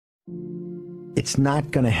It's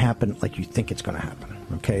not going to happen like you think it's going to happen,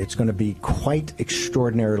 okay? It's going to be quite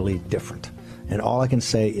extraordinarily different. And all I can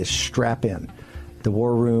say is strap in. The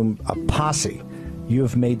War Room, a posse. You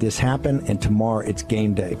have made this happen, and tomorrow it's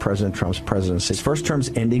game day. President Trump's presidency. His first term's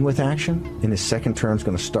ending with action, and his second term's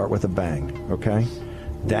going to start with a bang, okay?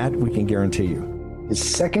 That we can guarantee you. His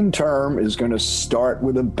second term is going to start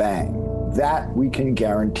with a bang. That we can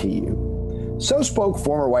guarantee you. So spoke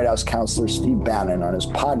former White House counselor Steve Bannon on his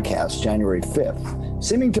podcast January 5th,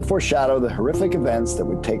 seeming to foreshadow the horrific events that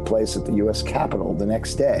would take place at the U.S. Capitol the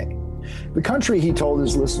next day. The country, he told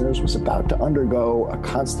his listeners, was about to undergo a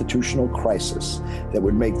constitutional crisis that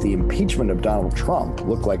would make the impeachment of Donald Trump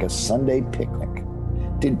look like a Sunday picnic.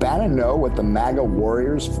 Did Bannon know what the MAGA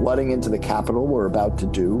warriors flooding into the Capitol were about to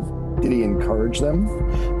do? Did he encourage them?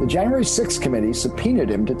 The January 6th committee subpoenaed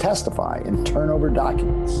him to testify and turn over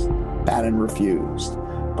documents. Bannon refused.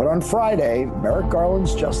 But on Friday, Merrick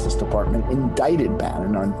Garland's Justice Department indicted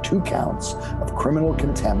Bannon on 2 counts of criminal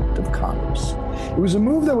contempt of Congress. It was a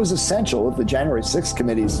move that was essential if the January 6th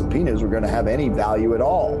committee's subpoenas were going to have any value at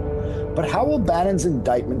all. But how will Bannon's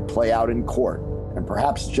indictment play out in court? And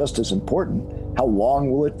perhaps just as important, how long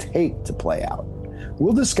will it take to play out?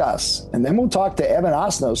 We'll discuss, and then we'll talk to Evan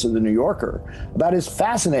Osnos of The New Yorker about his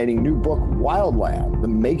fascinating new book, Wildland, The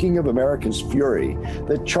Making of America's Fury,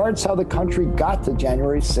 that charts how the country got to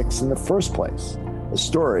January 6th in the first place, a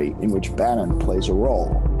story in which Bannon plays a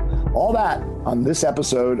role. All that on this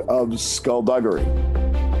episode of Skullduggery.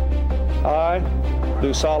 I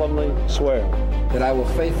do solemnly swear that I will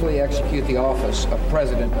faithfully execute the office of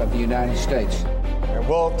President of the United States. And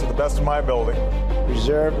will, to the best of my ability,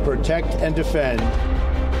 preserve, protect, and defend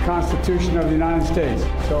the Constitution of the United States.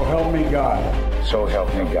 So help me God. so help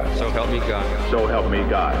me God. So help me God. So help me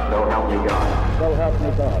God. So help me God. So help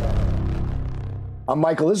me God. I'm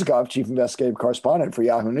Michael Isikoff, Chief Investigative Correspondent for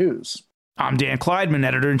Yahoo News. I'm Dan Kleidman,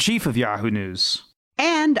 Editor-in-Chief of Yahoo News.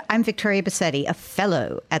 And I'm Victoria Bassetti, a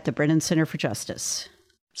fellow at the Brennan Center for Justice.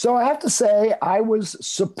 So I have to say, I was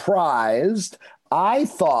surprised. I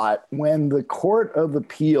thought when the Court of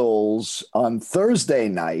Appeals on Thursday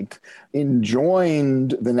night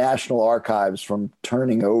enjoined the National Archives from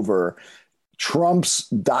turning over Trump's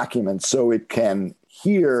documents so it can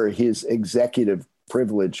hear his executive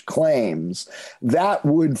privilege claims, that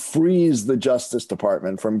would freeze the Justice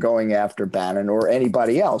Department from going after Bannon or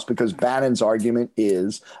anybody else, because Bannon's argument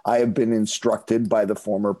is, I have been instructed by the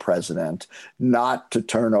former president not to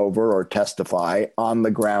turn over or testify on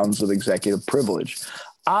the grounds of executive privilege.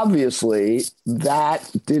 Obviously,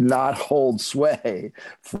 that did not hold sway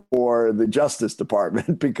for the Justice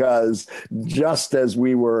Department, because just as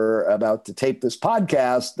we were about to tape this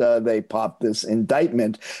podcast, they popped this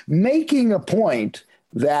indictment, making a point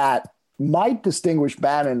that might distinguish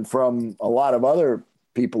Bannon from a lot of other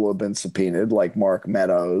people who have been subpoenaed, like Mark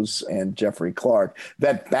Meadows and Jeffrey Clark,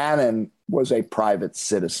 that Bannon was a private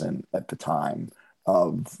citizen at the time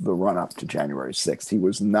of the run-up to January 6th. He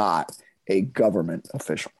was not a government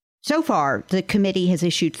official. So far, the committee has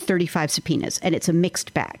issued 35 subpoenas, and it's a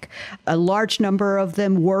mixed bag. A large number of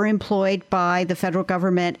them were employed by the federal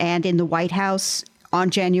government and in the White House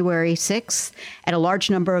on January 6th, and a large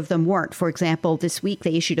number of them weren't. For example, this week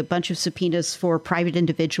they issued a bunch of subpoenas for private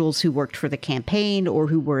individuals who worked for the campaign or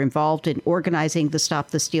who were involved in organizing the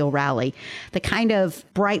Stop the Steal rally. The kind of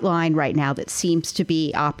bright line right now that seems to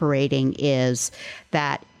be operating is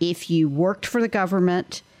that if you worked for the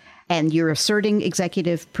government and you're asserting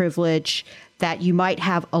executive privilege, that you might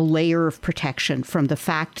have a layer of protection from the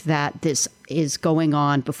fact that this is going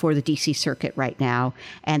on before the D.C. Circuit right now,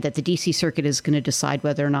 and that the D.C. Circuit is going to decide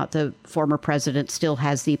whether or not the former president still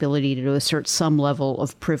has the ability to assert some level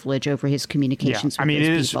of privilege over his communications with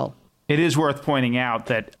those people. It is worth pointing out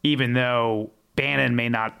that even though Bannon may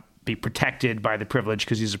not be protected by the privilege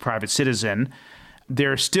because he's a private citizen,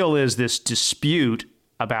 there still is this dispute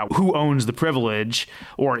about who owns the privilege,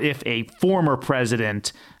 or if a former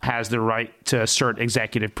president has the right to assert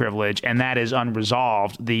executive privilege, and that is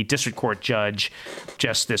unresolved. The district court judge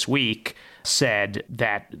just this week said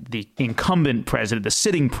that the incumbent president, the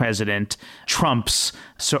sitting president, trumps,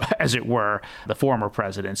 so as it were, the former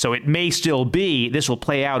president. So it may still be, this will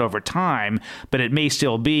play out over time, but it may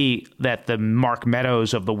still be that the Mark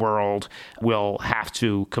Meadows of the world will have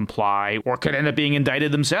to comply or could end up being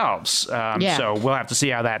indicted themselves. So we'll have to see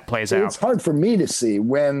how that plays out. It's hard for me to see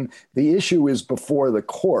when the issue is before the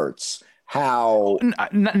courts how...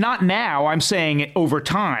 Not now. I'm saying over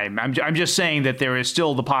time. I'm just saying that there is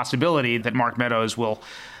still the possibility that Mark Meadows will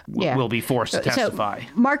will be forced to testify. So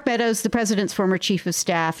Mark Meadows, the president's former chief of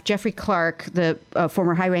staff, Jeffrey Clark, the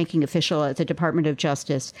former high-ranking official at the Department of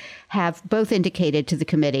Justice, have both indicated to the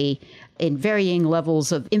committee in varying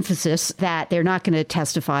levels of emphasis that they're not going to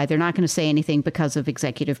testify. They're not going to say anything because of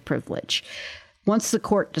executive privilege. Once the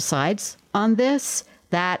court decides on this,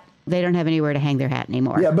 that they don't have anywhere to hang their hat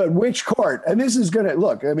anymore. Yeah, but which court? And this is going to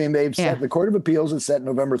look, I mean, they've set the Court of Appeals is set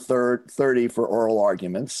November 30 for oral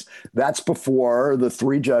arguments. That's before the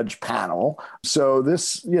 3-judge panel. So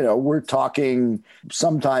this, we're talking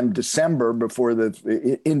sometime December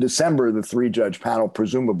in December, the 3-judge panel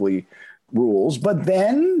presumably rules. But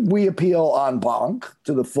then we appeal en banc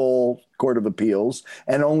to the full Court of Appeals,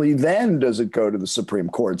 and only then does it go to the Supreme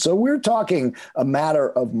Court. So we're talking a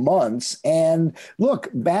matter of months. And look,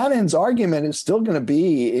 Bannon's argument is still going to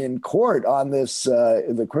be in court on this,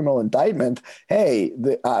 the criminal indictment. Hey,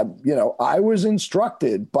 I was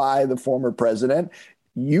instructed by the former president.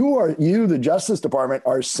 You, the Justice Department,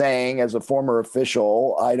 are saying as a former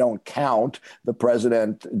official, I don't count. The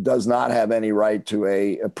president does not have any right to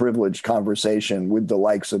a privileged conversation with the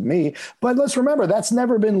likes of me. But let's remember, that's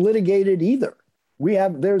never been litigated either.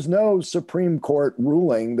 There's no Supreme Court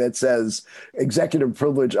ruling that says executive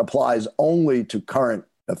privilege applies only to current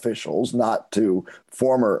officials, not to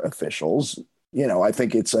former officials. I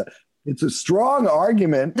think it's a strong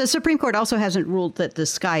argument. The Supreme Court also hasn't ruled that the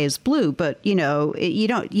sky is blue, but you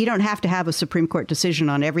don't have to have a Supreme Court decision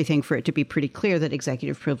on everything for it to be pretty clear that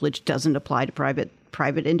executive privilege doesn't apply to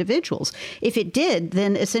private individuals. If it did,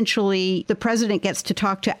 then essentially the president gets to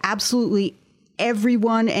talk to absolutely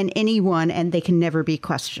everyone and anyone, and they can never be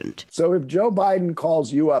questioned. So if Joe Biden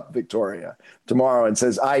calls you up, Victoria, tomorrow and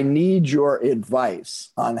says, I need your advice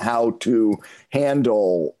on how to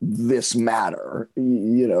handle this matter,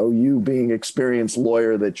 you being experienced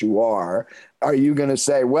lawyer that you are you going to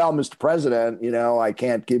say, well, Mr. President, I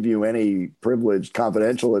can't give you any privileged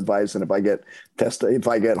confidential advice. And if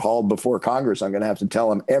I get hauled before Congress, I'm going to have to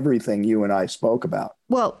tell him everything you and I spoke about.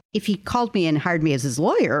 Well, if he called me and hired me as his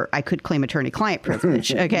lawyer, I could claim attorney-client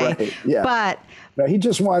privilege. Okay. Right, yeah. But no, he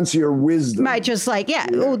just wants your wisdom. Right. Just like,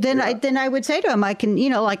 then I would say to him, I can,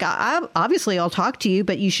 obviously I'll talk to you,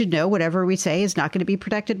 but you should know whatever we say is not going to be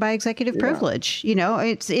protected by executive privilege.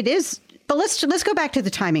 It is. But let's go back to the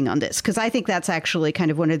timing on this, because I think that's actually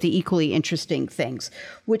kind of one of the equally interesting things,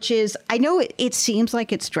 which is, I know it seems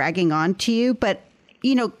like it's dragging on to you, but,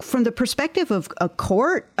 from the perspective of a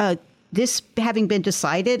court, this having been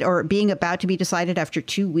decided or being about to be decided after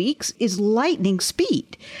 2 weeks is lightning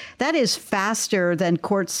speed. That is faster than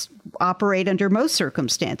courts operate under most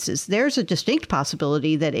circumstances. There's a distinct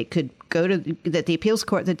possibility that it could that the appeals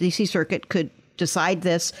court, the D.C. Circuit could decide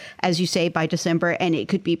this, as you say, by December, and it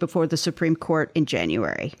could be before the Supreme Court in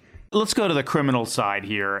January. Let's go to the criminal side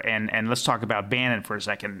here, and let's talk about Bannon for a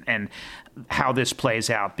second and how this plays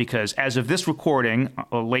out, because as of this recording,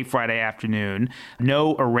 late Friday afternoon,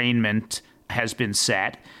 no arraignment has been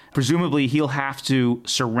set. Presumably, he'll have to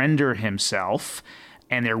surrender himself,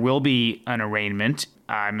 and there will be an arraignment.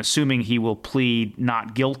 I'm assuming he will plead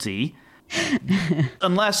not guilty.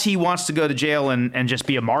 Unless he wants to go to jail and just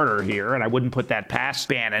be a martyr here, and I wouldn't put that past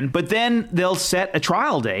Bannon. But then they'll set a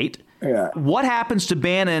trial date. Yeah. What happens to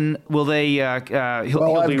Bannon? Will they?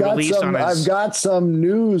 He'll be released on his... I've got some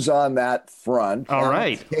news on that front. All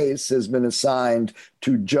right. The case has been assigned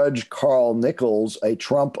to Judge Carl Nichols, a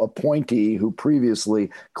Trump appointee who previously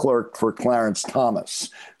clerked for Clarence Thomas.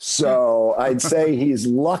 So I'd say he's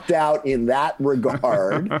lucked out in that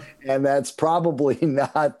regard. And that's probably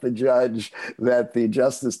not the judge that the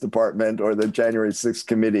Justice Department or the January 6th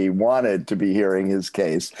committee wanted to be hearing his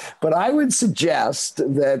case. But I would suggest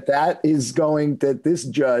that this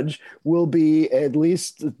judge will be at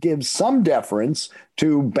least give some deference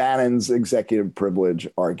to Bannon's executive privilege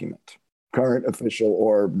argument. Current official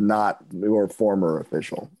or not, or former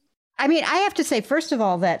official. I mean, I have to say, first of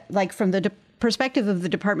all, that from the perspective of the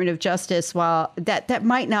Department of Justice, while that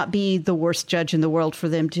might not be the worst judge in the world for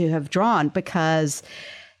them to have drawn, because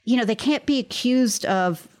they can't be accused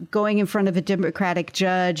of going in front of a Democratic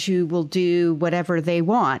judge who will do whatever they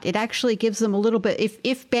want. It actually gives them a little bit,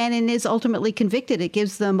 if Bannon is ultimately convicted, it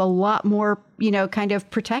gives them a lot more, kind of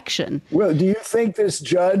protection. Well, do you think this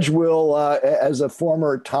judge will, as a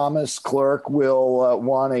former Thomas clerk, will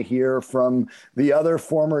want to hear from the other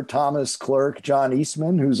former Thomas clerk, John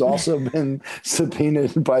Eastman, who's also been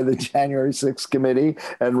subpoenaed by the January 6th committee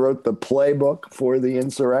and wrote the playbook for the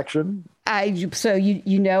insurrection? I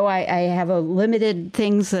have a limited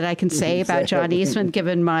things that I can say about John Eastman,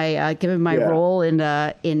 given my role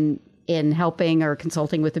in in helping or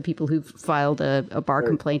consulting with the people who filed a bar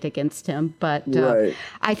complaint against him. But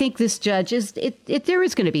I think this judge there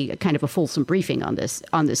is going to be a kind of a fulsome briefing on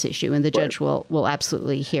this issue, and the judge will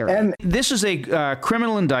absolutely hear it. And this is a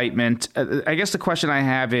criminal indictment. I guess the question I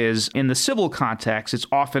have is, in the civil context, it's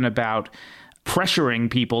often about pressuring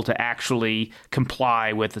people to actually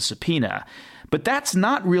comply with the subpoena. But that's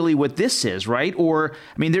not really what this is, right? Or,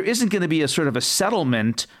 I mean, there isn't going to be a sort of a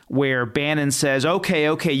settlement where Bannon says,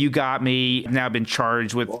 okay, you got me. I've now been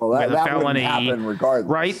charged with a felony. That happen regardless.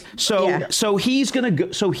 Right? So he's going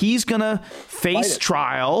to face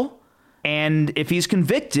trial, and if he's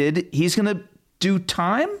convicted, he's going to do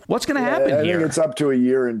time? What's going to happen here? I think it's up to a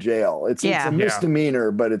year in jail. It's a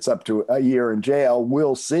misdemeanor, but it's up to a year in jail.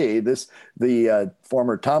 We'll see. The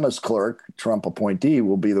former Thomas clerk, Trump appointee,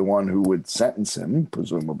 will be the one who would sentence him,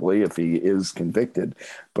 presumably, if he is convicted.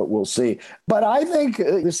 But we'll see. But I think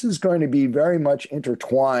this is going to be very much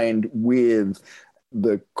intertwined with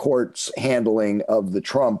the court's handling of the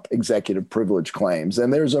Trump executive privilege claims.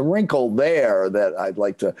 And there's a wrinkle there that I'd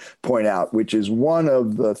like to point out, which is one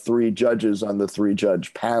of the three judges on the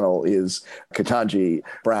three-judge panel is Ketanji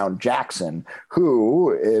Brown Jackson,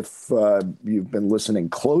 who, if you've been listening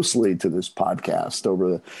closely to this podcast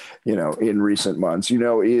over in recent months,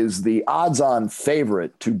 is the odds-on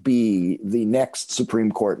favorite to be the next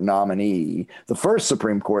Supreme Court nominee, the first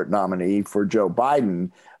Supreme Court nominee for Joe Biden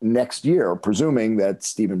next year, presuming that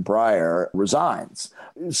Stephen Breyer resigns.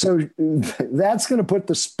 So that's going to put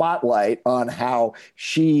the spotlight on how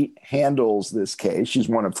she handles this case. She's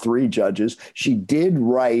one of three judges. She did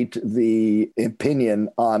write the opinion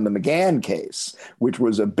on the McGahn case, which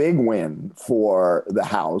was a big win for the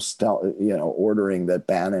House, ordering that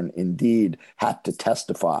Bannon indeed had to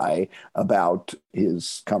testify about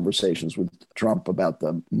his conversations with Trump about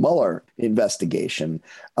the Mueller investigation.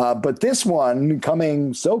 But this one,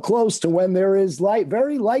 coming so close to when there is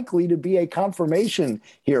very likely to be a confirmation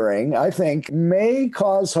hearing, I think may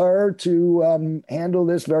cause her to handle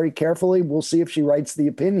this very carefully. We'll see if she writes the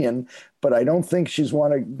opinion, but I don't think she's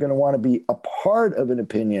going to want to be a part of an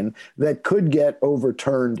opinion that could get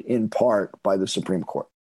overturned in part by the Supreme Court.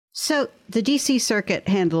 So the D.C. Circuit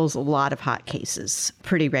handles a lot of hot cases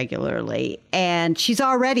pretty regularly, and she's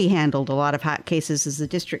already handled a lot of hot cases as a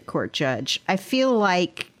district court judge. I feel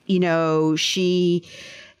like,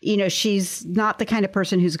 she's not the kind of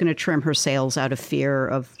person who's going to trim her sails out of fear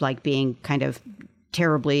of being kind of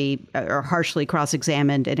terribly or harshly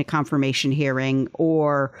cross-examined in a confirmation hearing,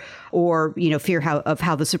 or fear of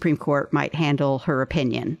how the Supreme Court might handle her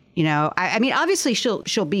opinion. I mean, obviously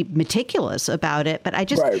she'll be meticulous about it, but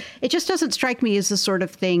it just doesn't strike me as the sort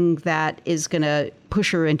of thing that is going to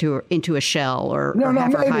push her into a shell or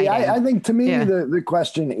have her hiding. I think to me the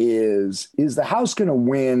question is the House going to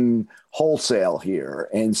win wholesale here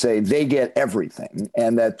and say they get everything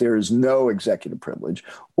and that there's no executive privilege,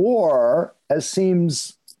 or, as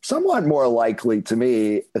seems somewhat more likely to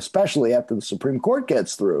me, especially after the Supreme Court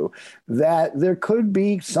gets through, that there could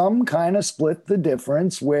be some kind of split the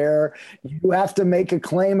difference where you have to make a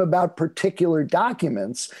claim about particular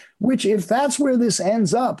documents, which, if that's where this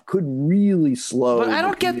ends up, could really slow. But I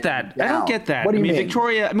don't get that. Down. I don't get that. What do you mean?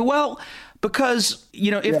 Victoria, because,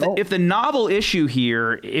 if the novel issue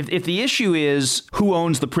here, if the issue is who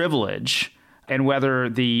owns the privilege and whether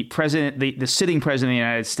the president, the sitting president of the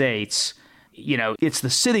United States, it's the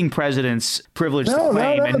sitting president's privilege to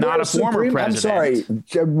claim and not a former president. I'm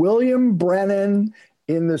sorry, William Brennan,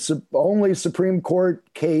 in the only Supreme Court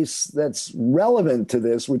case that's relevant to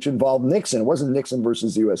this, which involved Nixon, it wasn't Nixon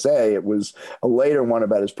versus USA, it was a later one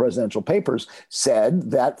about his presidential papers,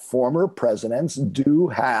 said that former presidents do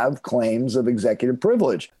have claims of executive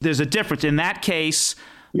privilege. There's a difference. In that case,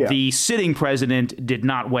 the sitting president did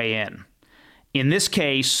not weigh in. In this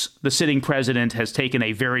case, the sitting president has taken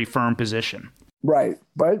a very firm position. Right.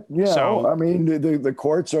 But, the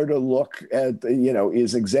courts are to look at,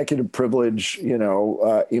 is executive privilege,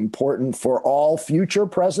 important for all future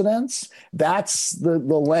presidents? That's the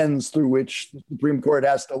lens through which the Supreme Court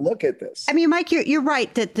has to look at this. I mean, Mike, you're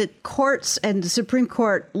right that the courts and the Supreme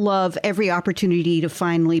Court love every opportunity to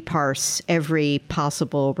finally parse every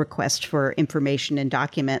possible request for information and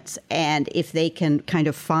documents. And if they can kind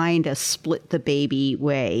of find a split the baby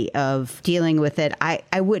way of dealing with it, I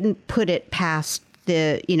wouldn't put it past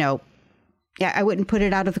I wouldn't put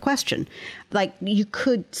it out of the question. You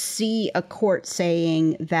could see a court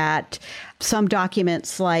saying that some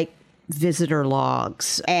documents like visitor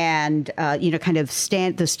logs and,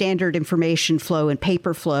 the standard information flow and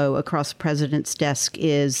paper flow across the president's desk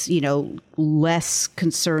is, less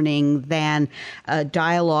concerning than a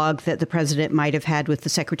dialogue that the president might have had with the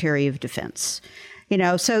Secretary of Defense.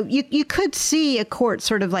 So you could see a court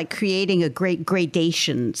sort of like creating a great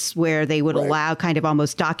gradations where they would allow kind of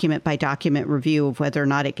almost document by document review of whether or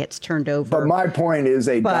not it gets turned over. But my point is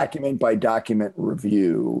document by document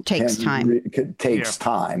review takes time. Takes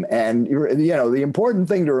time. And, the important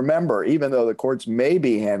thing to remember, even though the courts may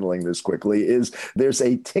be handling this quickly, is there's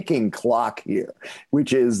a ticking clock here,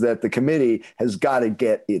 which is that the committee has got to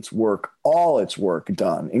get all its work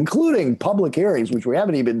done, including public hearings, which we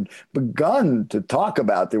haven't even begun to talk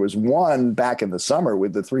about. There was one back in the summer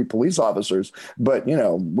with the 3 police officers, but,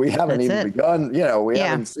 we haven't begun, we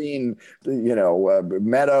haven't seen,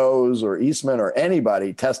 Meadows or Eastman or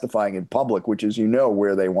anybody testifying in public, which is,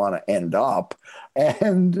 where they want to end up.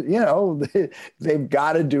 And, they've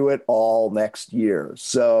got to do it all next year.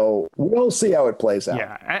 So we'll see how it plays out.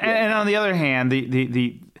 Yeah. And on the other hand,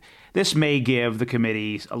 this may give the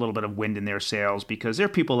committee a little bit of wind in their sails, because there are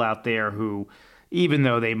people out there who, even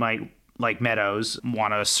though they might, like Meadows,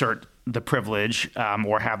 want to assert the privilege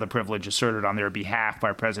or have the privilege asserted on their behalf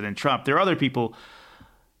by President Trump, there are other people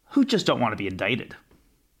who just don't want to be indicted,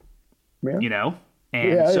 And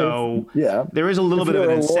there is a little bit of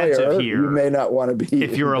an incentive here. You may not want to be.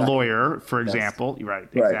 If you're a lawyer, for example. Right,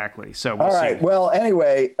 exactly. So we'll All right. see. Well,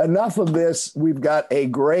 anyway, enough of this. We've got a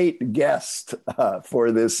great guest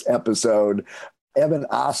for this episode. Evan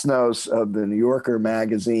Osnos of the New Yorker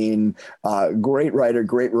magazine, great writer,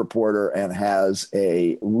 great reporter, and has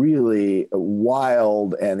a really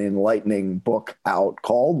wild and enlightening book out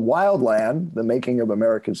called Wildland, The Making of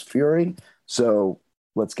America's Fury. So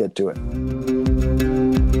let's get to it.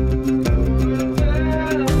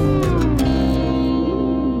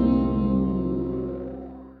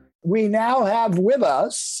 We now have with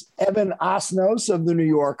us Evan Osnos of The New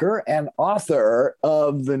Yorker and author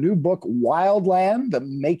of the new book, Wildland, The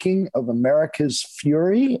Making of America's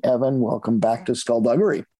Fury. Evan, welcome back to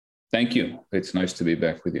Skullduggery. Thank you. It's nice to be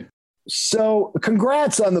back with you. So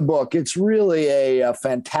congrats on the book. It's really a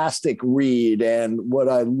fantastic read. And what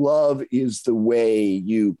I love is the way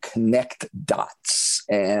you connect dots.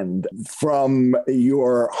 And from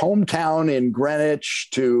your hometown in Greenwich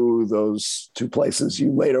to those 2 places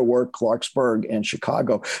you later worked, Clarksburg and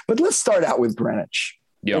Chicago. But let's start out with Greenwich.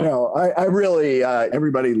 Yeah. I really,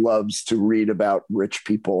 everybody loves to read about rich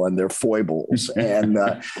people and their foibles. And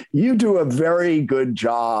you do a very good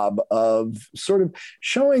job of sort of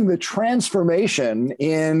showing the transformation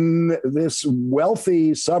in this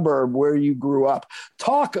wealthy suburb where you grew up.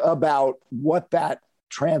 Talk about what that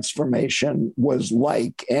transformation was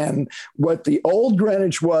like and what the old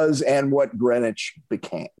Greenwich was and what Greenwich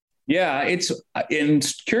became. Yeah,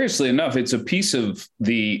 and curiously enough, it's a piece of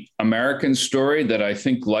the American story that I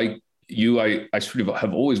think, like you, I sort of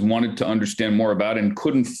have always wanted to understand more about and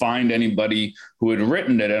couldn't find anybody who had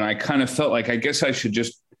written it. And I kind of felt like, I guess I should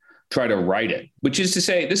just try to write it, which is to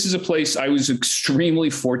say, this is a place I was extremely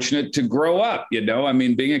fortunate to grow up. I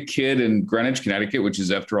mean, being a kid in Greenwich, Connecticut, which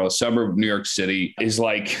is, after all, a suburb of New York City, is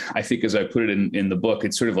like, I think, as I put it in the book,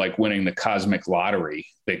 it's sort of like winning the cosmic lottery,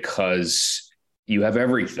 because you have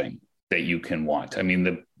everything that you can want. I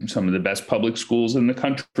mean, some of the best public schools in the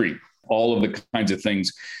country, all of the kinds of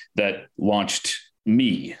things that launched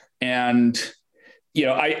me. And,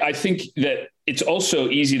 I think that it's also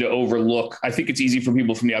easy to overlook. I think it's easy for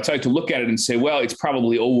people from the outside to look at it and say, well, it's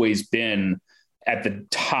probably always been at the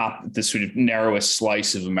top, the sort of narrowest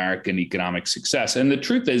slice of American economic success. And the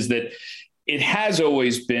truth is that it has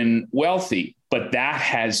always been wealthy, but that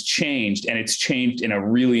has changed, and it's changed in a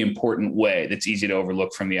really important way that's easy to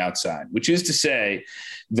overlook from the outside, which is to say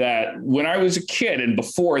that when I was a kid and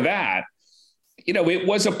before that, it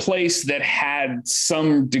was a place that had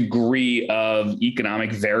some degree of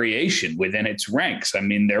economic variation within its ranks. I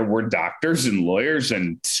mean, there were doctors and lawyers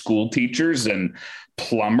and school teachers and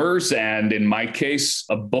plumbers, and in my case,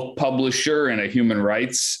 a book publisher and a human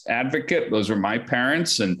rights advocate. Those were my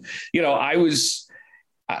parents. And,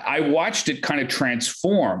 I watched it kind of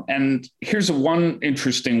transform. And here's one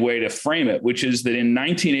interesting way to frame it, which is that in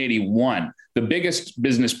 1981, the biggest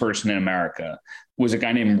business person in America was a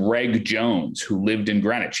guy named Reg Jones, who lived in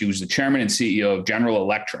Greenwich. He was the chairman and CEO of General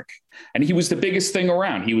Electric. And he was the biggest thing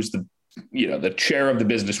around. He was the chair of the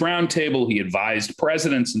Business Roundtable. He advised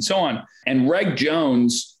presidents and so on. And Reg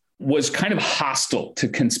Jones was kind of hostile to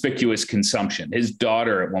conspicuous consumption. His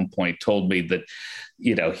daughter at one point told me that,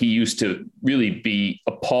 he used to really be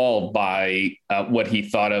appalled by what he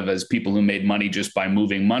thought of as people who made money just by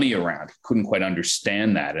moving money around. He couldn't quite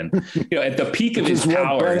understand that. And, at the peak of his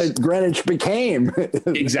powers, Greenwich became.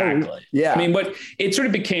 Exactly. Yeah. I mean, but it sort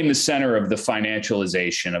of became the center of the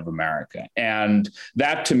financialization of America. And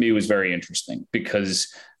that to me was very interesting,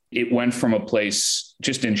 because it went from a place,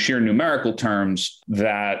 just in sheer numerical terms,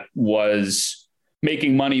 that was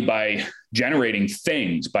making money by generating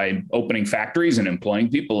things, by opening factories and employing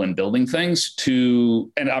people and building things,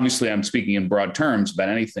 to, and obviously I'm speaking in broad terms about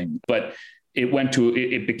anything, but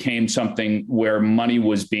it became something where money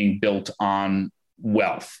was being built on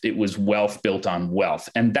wealth. It was wealth built on wealth.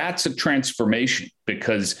 And that's a transformation,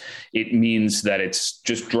 because it means that it's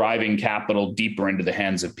just driving capital deeper into the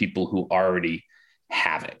hands of people who already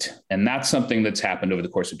have it. And that's something that's happened over the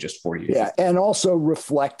course of just 4 years. Yeah. And also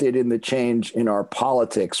reflected in the change in our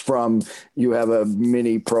politics from, you have a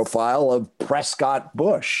mini profile of Prescott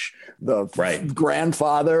Bush, the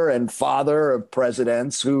grandfather and father of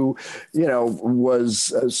presidents, who,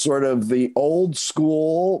 was sort of the old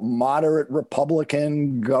school, moderate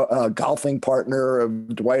Republican golfing partner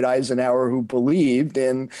of Dwight Eisenhower, who believed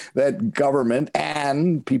in that government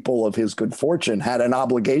and people of his good fortune had an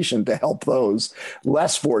obligation to help those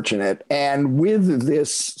less fortunate. And with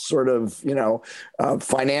this sort of,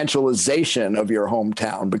 financialization of your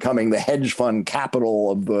hometown, becoming the hedge fund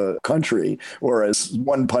capital of the country, or as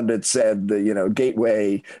one pundit said, the,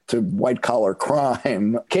 gateway to white collar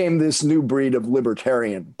crime, came this new breed of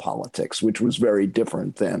libertarian politics, which was very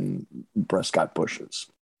different than Prescott Bush's.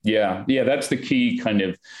 Yeah. That's the key kind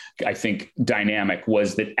of, I think, dynamic,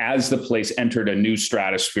 was that as the place entered a new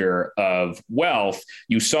stratosphere of wealth,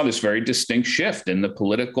 you saw this very distinct shift in the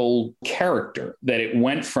political character, that it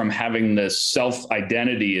went from having this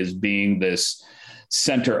self-identity as being this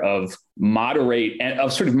center of moderate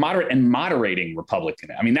and moderating Republican.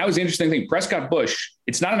 I mean, that was the interesting thing. Prescott Bush,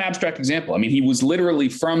 it's not an abstract example. I mean, he was literally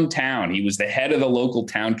from town. He was the head of the local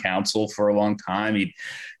town council for a long time. He,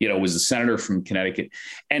 was a senator from Connecticut.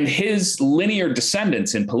 And his linear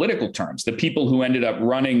descendants in political terms, the people who ended up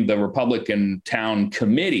running the Republican town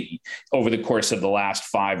committee over the course of the last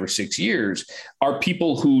 5 or 6 years, are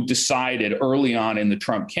people who decided early on in the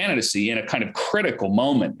Trump candidacy, in a kind of critical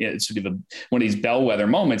moment, it's sort of one of these bellwether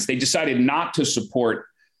moments, they decided not to support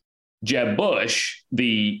Jeb Bush,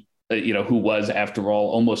 who was, after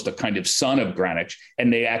all, almost a kind of son of Greenwich,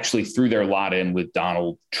 and they actually threw their lot in with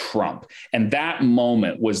Donald Trump. And that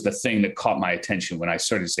moment was the thing that caught my attention when I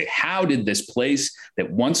started to say, how did this place that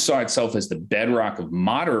once saw itself as the bedrock of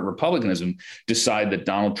moderate Republicanism decide that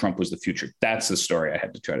Donald Trump was the future? That's the story I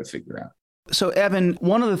had to try to figure out. So, Evan,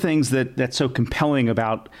 one of the things that's so compelling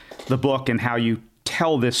about the book and how you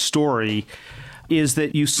tell this story is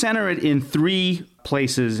that you center it in 3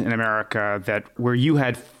 places in America where you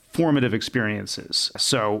had formative experiences.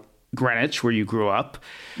 So Greenwich, where you grew up,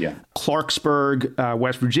 Clarksburg,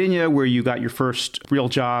 West Virginia, where you got your first real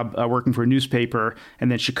job working for a newspaper,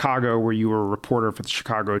 and then Chicago, where you were a reporter for the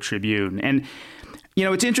Chicago Tribune. And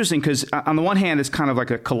it's interesting because on the one hand, it's kind of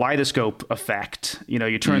like a kaleidoscope effect.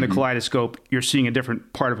 You turn the kaleidoscope, you're seeing a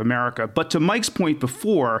different part of America. But to Mike's point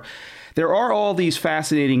before, there are all these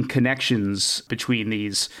fascinating connections between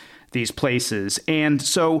these places. And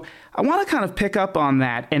so I want to kind of pick up on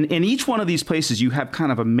that. And in each one of these places, you have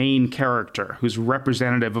kind of a main character who's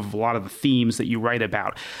representative of a lot of the themes that you write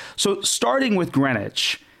about. So starting with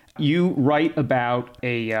Greenwich, you write about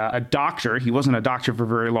a doctor. He wasn't a doctor for a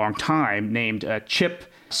very long time, named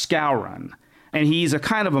Chip Skowron. And he's a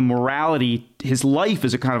kind of a morality, his life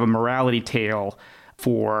is a kind of a morality tale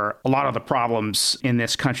for a lot of the problems in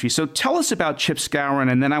this country. So tell us about Chip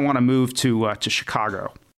Skowron, and then I want to move to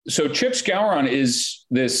Chicago. So Chip Skowron is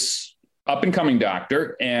this up-and-coming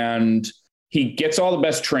doctor, and he gets all the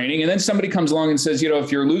best training. And then somebody comes along and says,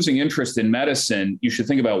 if you're losing interest in medicine, you should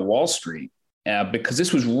think about Wall Street. Because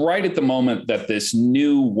this was right at the moment that this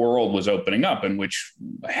new world was opening up, in which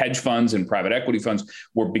hedge funds and private equity funds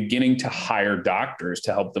were beginning to hire doctors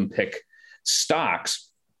to help them pick stocks.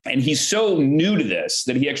 And he's so new to this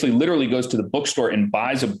that he actually literally goes to the bookstore and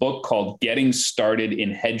buys a book called Getting Started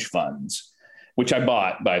in Hedge Funds, which I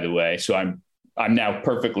bought, by the way. So I'm now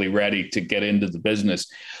perfectly ready to get into the business.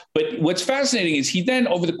 But what's fascinating is he then,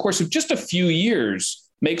 over the course of just a few years,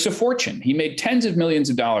 makes a fortune. He made tens of millions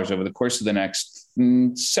of dollars over the course of the next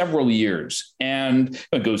several years. And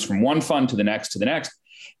it goes from one fund to the next.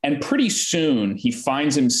 And pretty soon he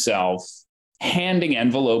finds himself handing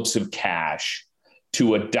envelopes of cash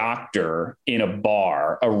to a doctor in a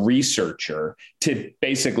bar, a researcher, to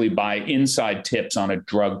basically buy inside tips on a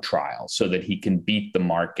drug trial so that he can beat the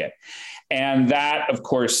market. And that, of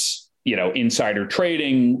course, insider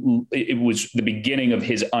trading, it was the beginning of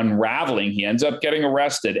his unraveling. He ends up getting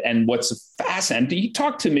arrested. And what's fascinating, he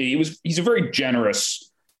talked to me, he's a very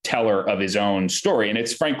generous teller of his own story. And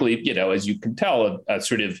it's frankly, as you can tell, a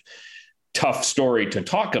sort of tough story to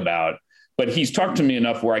talk about. but he's talked to me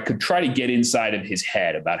enough where I could try to get inside of his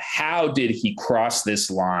head about how did he cross this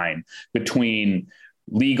line between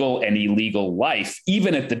legal and illegal life,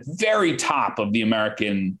 even at the very top of the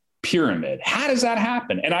American pyramid. How does that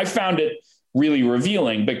happen? And I found it really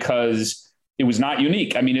revealing because it was not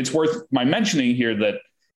unique. I mean, it's worth my mentioning here that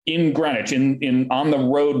in Greenwich, on the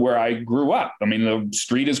road where I grew up, I mean, the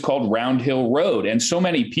street is called Round Hill Road, and so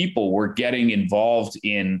many people were getting involved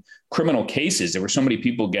in criminal cases. There were so many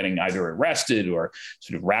people getting either arrested or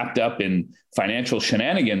sort of wrapped up in financial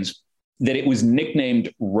shenanigans that it was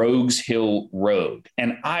nicknamed Rogues Hill Road.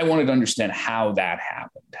 And I wanted to understand how that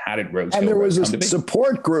happened. How did Rogues Hill Road come to be? And there was a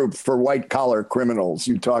support group for white-collar criminals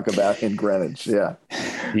you talk about in Greenwich. Yeah.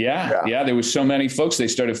 Yeah. There was so many folks. They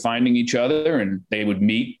started finding each other and they would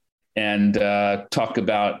meet and talk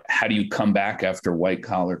about how do you come back after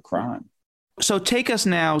white-collar crime. So take us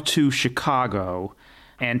now to Chicago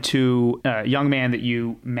and to a young man that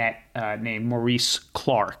you met named Maurice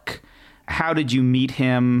Clark. How did you meet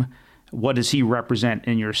him? What does he represent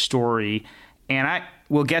in your story? And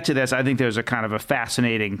we'll get to this. I think there's a kind of a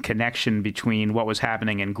fascinating connection between what was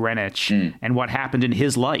happening in Greenwich and what happened in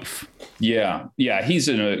his life. Yeah. He's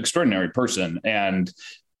an extraordinary person. And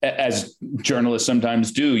as journalists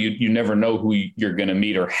sometimes do, you never know who you're going to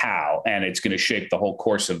meet or how, and it's going to shape the whole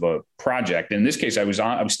course of a project. In this case, I was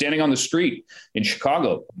standing on the street in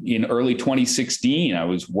Chicago in early 2016. I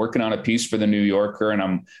was working on a piece for the New Yorker, and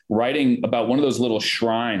I'm writing about one of those little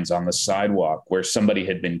shrines on the sidewalk where somebody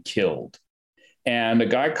had been killed. And a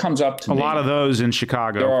guy comes up to me. A lot of those in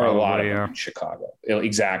Chicago. There are a lot of them in Chicago.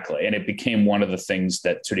 Exactly. And it became one of the things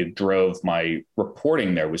that sort of drove my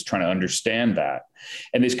reporting there, was trying to understand that.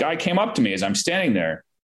 And this guy came up to me as I'm standing there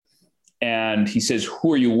and he says,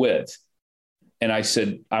 "Who are you with?" And I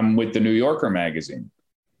said, "I'm with the New Yorker magazine."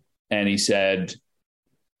 And he said,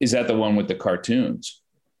 "Is that the one with the cartoons?"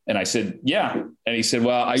 And I said, "Yeah." And he said,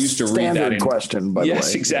 "Well, I used to read that." Question, by the way.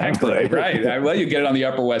 Yes, exactly. Right. Well, you get it on the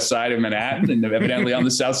Upper West Side of Manhattan and evidently on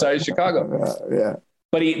the South Side of Chicago. Yeah.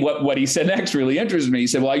 But what he said next really interested me. He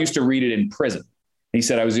said, "Well, I used to read it in prison." He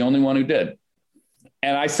said, "I was the only one who did."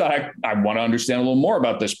 And I thought, I want to understand a little more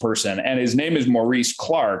about this person. And his name is Maurice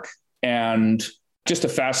Clark, and just a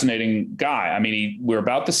fascinating guy. I mean, we're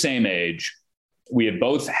about the same age. We had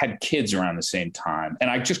both had kids around the same time. And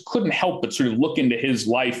I just couldn't help but sort of look into his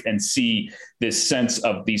life and see this sense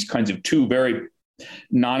of these kinds of two very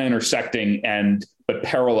non-intersecting but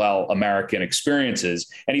parallel American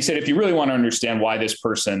experiences. And he said, "If you really want to understand why this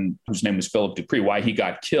person, whose name was Philip Dupree, why he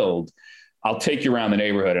got killed, I'll take you around the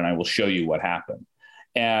neighborhood and I will show you what happened."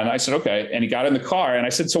 And I said, "Okay." And he got in the car and I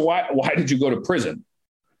said, "So why did you go to prison?"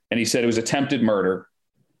 And he said, "It was attempted murder.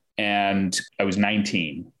 And I was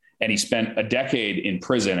 19. And he spent a decade in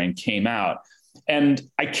prison and came out." And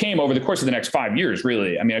I came over the course of the next 5 years,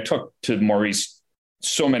 really. I mean, I talked to Maurice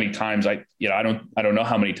so many times. I don't know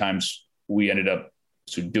how many times we ended up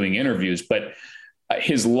sort of doing interviews, but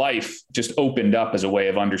his life just opened up as a way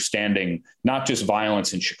of understanding not just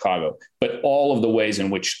violence in Chicago, but all of the ways in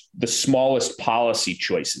which the smallest policy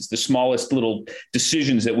choices, the smallest little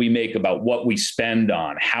decisions that we make about what we spend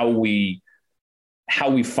on, how we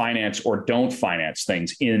finance or don't finance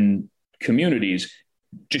things in communities,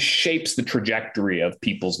 just shapes the trajectory of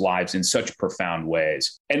people's lives in such profound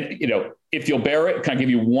ways. And, if you'll bear it, can I give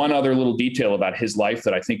you one other little detail about his life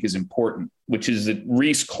that I think is important, which is that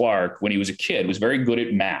Maurice Clark, when he was a kid, was very good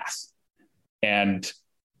at math. And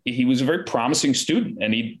he was a very promising student.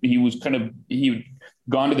 And he'd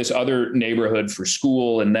gone to this other neighborhood for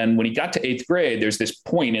school. And then when he got to 8th grade, there's this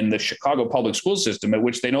point in the Chicago public school system at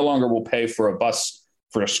which they no longer will pay for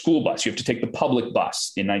a school bus. You have to take the public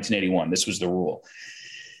bus in 1981. This was the rule.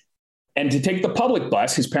 And to take the public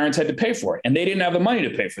bus, his parents had to pay for it. And they didn't have the money to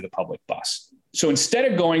pay for the public bus. So instead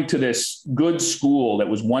of going to this good school that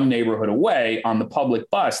was one neighborhood away on the public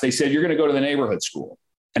bus, they said, "You're going to go to the neighborhood school."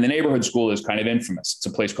 And the neighborhood school is kind of infamous. It's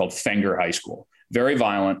a place called Fenger High School, very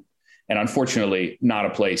violent, and unfortunately not a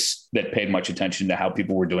place that paid much attention to how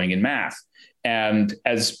people were doing in math. And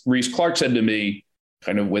as Maurice Clark said to me,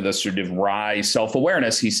 kind of with a sort of wry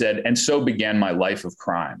self-awareness, he said, "And so began my life of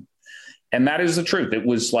crime." And that is the truth. It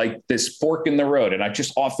was like this fork in the road. And I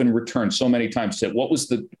just often return so many times to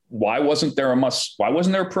why wasn't there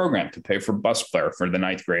a program to pay for bus fare for the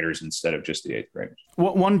 9th graders instead of just the 8th graders?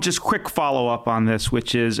 Well, one just quick follow up on this,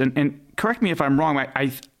 which is, and correct me if I'm wrong,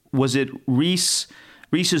 was it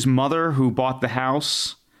Reese's mother who bought the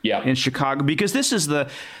house in Chicago? Because this is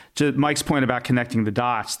to Mike's point about connecting the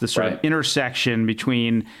dots, the sort of intersection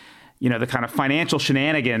between, the kind of financial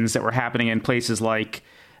shenanigans that were happening in places like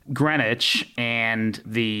Greenwich and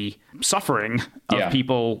the suffering of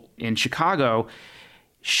people in Chicago.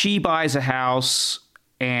 She buys a house,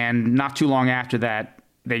 and not too long after that,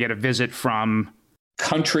 they get a visit from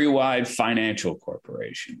Countrywide Financial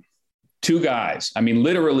Corporation. Two guys, I mean,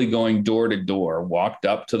 literally going door to door, walked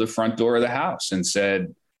up to the front door of the house and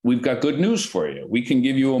said, "We've got good news for you. We can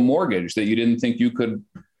give you a mortgage that you didn't think you could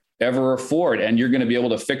ever afford. And you're going to be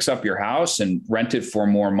able to fix up your house and rent it for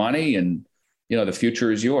more money. And, the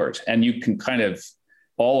future is yours." And you can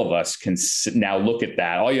all of us can now look at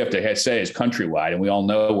that. All you have to say is Countrywide, and we all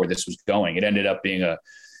know where this was going. It ended up being a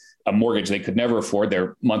mortgage they could never afford.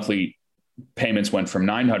 Their monthly payments went from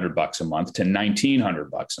 $900 a month to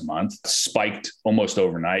 $1,900 a month, spiked almost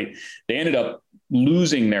overnight. They ended up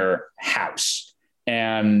losing their house.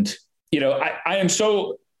 And, I am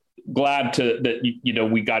so glad that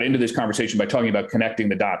we got into this conversation by talking about connecting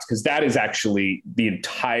the dots, because that is actually the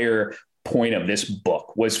entire point of this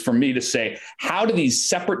book, was for me to say, how do these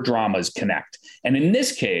separate dramas connect? And in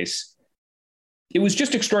this case, it was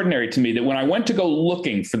just extraordinary to me that when I went to go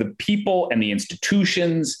looking for the people and the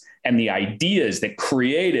institutions and the ideas that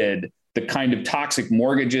created the kind of toxic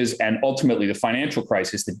mortgages and ultimately the financial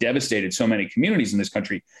crisis that devastated so many communities in this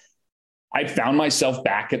country, I found myself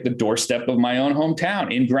back at the doorstep of my own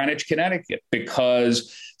hometown in Greenwich, Connecticut,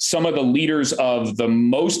 because some of the leaders of the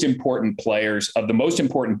most important players, of the most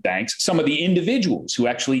important banks, some of the individuals who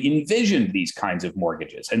actually envisioned these kinds of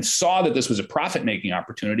mortgages and saw that this was a profit-making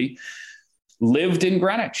opportunity, lived in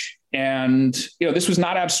Greenwich. And, this was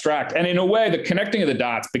not abstract. And in a way, the connecting of the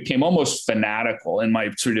dots became almost fanatical in my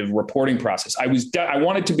sort of reporting process. I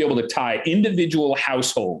wanted to be able to tie individual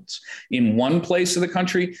households in one place of the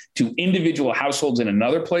country to individual households in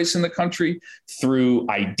another place in the country through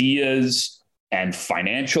ideas and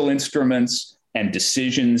financial instruments and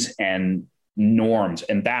decisions and norms.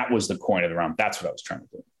 And that was the coin of the realm. That's what I was trying to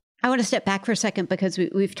do. I want to step back for a second, because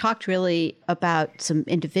we've talked really about some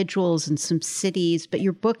individuals and some cities, but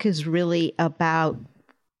your book is really about,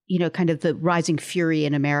 kind of the rising fury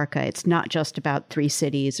in America. It's not just about three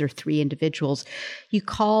cities or three individuals. You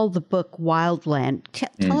call the book Wildland.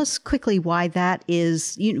 Tell us quickly why that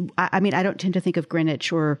is. I don't tend to think of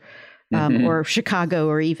Greenwich or Chicago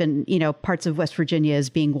or even, parts of West Virginia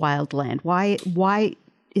as being wildland. Why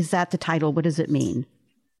is that the title? What does it mean?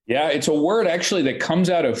 Yeah, it's a word actually that comes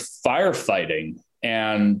out of firefighting.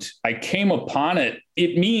 And I came upon it.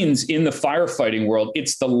 It means in the firefighting world,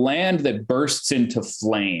 it's the land that bursts into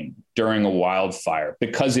flame during a wildfire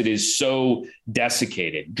because it is so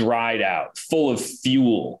desiccated, dried out, full of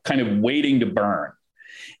fuel, kind of waiting to burn.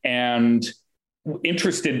 And what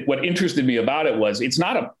interested me about it was it's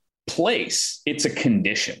not a place, it's a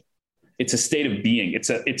condition. It's a state of being. It's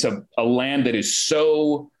a land that is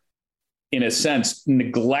so, in a sense,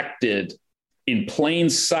 neglected in plain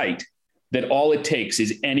sight that all it takes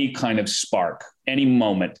is any kind of spark, any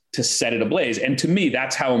moment to set it ablaze. And to me,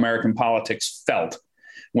 that's how American politics felt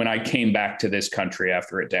when I came back to this country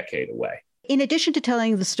after a decade away. In addition to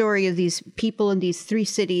telling the story of these people in these three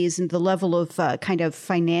cities and the level of kind of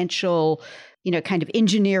financial, kind of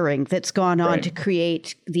engineering that's gone on to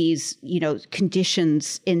create these,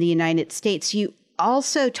 conditions in the United States, you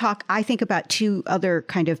also talk, I think, about two other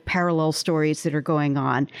kind of parallel stories that are going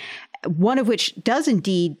on. One of which does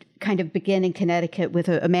indeed kind of begin in Connecticut with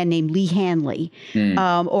a man named Lee Hanley,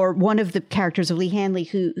 or one of the characters of Lee Hanley,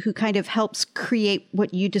 who kind of helps create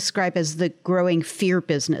what you describe as the growing fear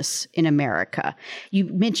business in America. You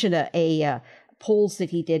mentioned a polls that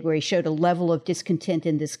he did where he showed a level of discontent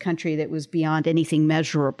in this country that was beyond anything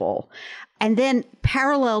measurable. And then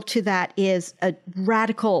parallel to that is a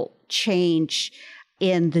radical change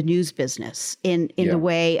in the news business, in the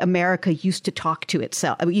way America used to talk to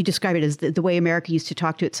itself. I mean, you describe it as the way America used to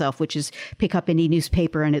talk to itself, which is pick up any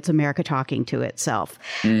newspaper and it's America talking to itself.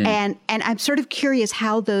 And I'm sort of curious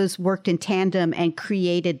how those worked in tandem and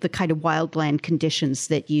created the kind of wildland conditions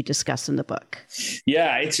that you discuss in the book.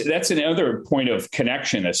 Yeah, that's another point of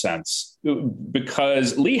connection, in a sense,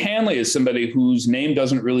 because Lee Hanley is somebody whose name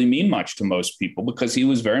doesn't really mean much to most people because he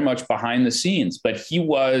was very much behind the scenes, but he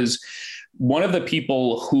was one of the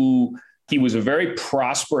people who he was a very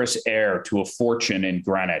prosperous heir to a fortune in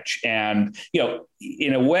Greenwich. And,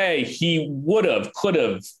 in a way, he could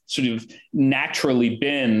have sort of naturally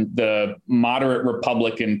been the moderate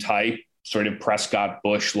Republican type, sort of Prescott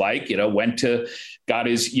Bush-like, got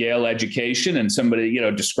his Yale education, and somebody,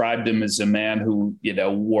 described him as a man who,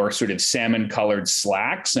 wore sort of salmon-colored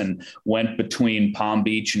slacks and went between Palm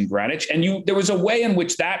Beach and Greenwich. And there was a way in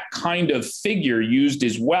which that kind of figure used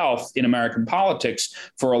his wealth in American politics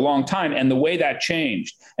for a long time, and the way that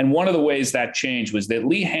changed. And one of the ways that changed was that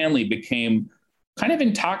Lee Hanley became kind of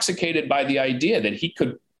intoxicated by the idea that he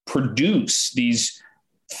could produce these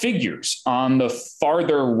figures on the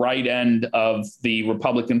farther right end of the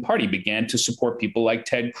Republican Party began to support people like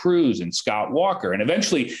Ted Cruz and Scott Walker. And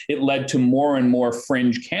eventually it led to more and more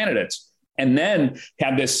fringe candidates. And then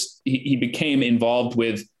he became involved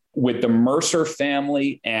with the Mercer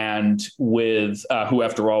family and with who,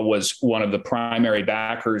 after all, was one of the primary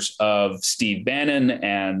backers of Steve Bannon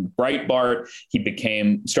and Breitbart.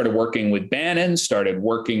 He started working with Bannon, started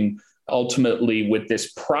working ultimately with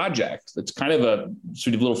this project that's kind of a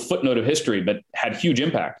sort of little footnote of history, but had huge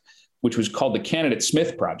impact, which was called the Candidate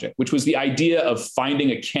Smith Project, which was the idea of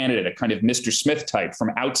finding a candidate, a kind of Mr. Smith type from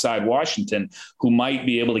outside Washington, who might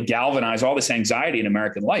be able to galvanize all this anxiety in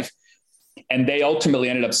American life. And they ultimately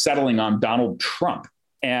ended up settling on Donald Trump.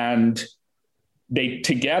 And they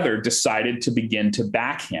together decided to begin to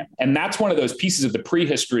back him. And that's one of those pieces of the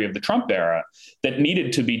prehistory of the Trump era that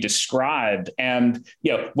needed to be described. And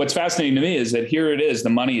what's fascinating to me is that here it is, the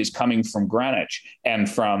money is coming from Greenwich and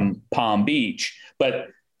from Palm Beach, but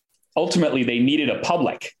ultimately they needed a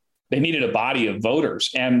public, they needed a body of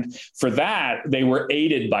voters. And for that, they were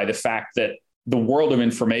aided by the fact that the world of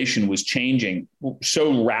information was changing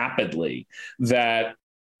so rapidly that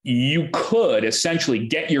you could essentially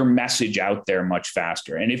get your message out there much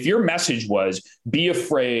faster. And if your message was, be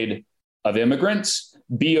afraid of immigrants,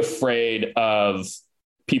 be afraid of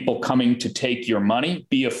people coming to take your money,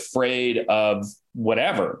 be afraid of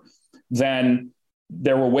whatever, then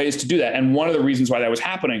there were ways to do that. And one of the reasons why that was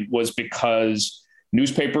happening was because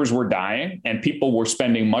newspapers were dying and people were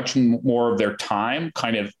spending much more of their time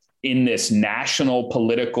kind of in this national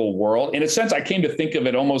political world. In a sense, I came to think of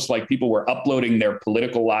it almost like people were uploading their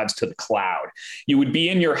political lives to the cloud. You would be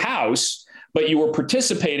in your house, but you were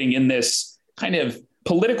participating in this kind of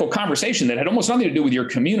political conversation that had almost nothing to do with your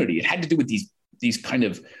community. It had to do with these kind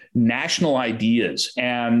of national ideas.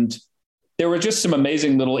 And there were just some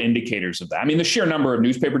amazing little indicators of that. I mean, the sheer number of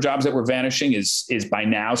newspaper jobs that were vanishing is by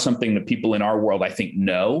now something that people in our world, I think,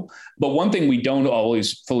 know. But one thing we don't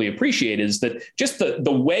always fully appreciate is that just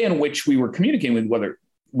the way in which we were communicating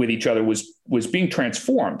with each other was being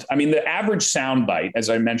transformed. I mean, the average soundbite, as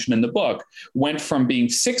I mentioned in the book, went from being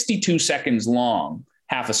 62 seconds long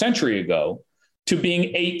half a century ago to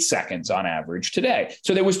being 8 seconds on average today.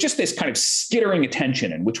 So there was just this kind of skittering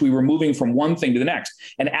attention in which we were moving from one thing to the next.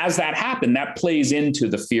 And as that happened, that plays into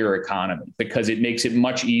the fear economy because it makes it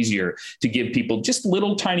much easier to give people just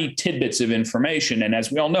little tiny tidbits of information. And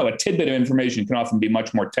as we all know, a tidbit of information can often be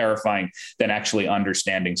much more terrifying than actually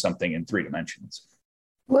understanding something in 3 dimensions.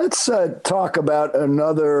 Let's talk about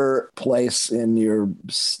another place in your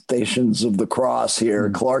Stations of the Cross here,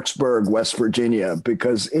 Clarksburg, West Virginia,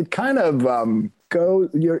 because it kind of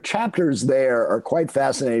your chapters there are quite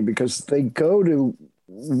fascinating because they go to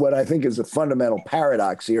what I think is a fundamental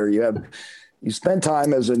paradox here. You spend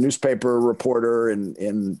time as a newspaper reporter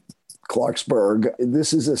in Clarksburg.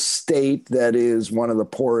 This is a state that is one of the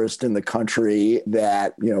poorest in the country,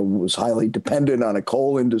 that was highly dependent on a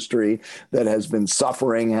coal industry that has been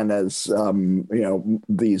suffering, and as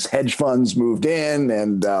these hedge funds moved in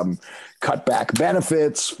and cut back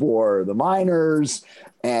benefits for the miners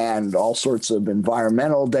and all sorts of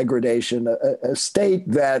environmental degradation, a state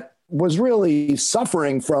that was really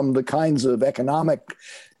suffering from the kinds of economic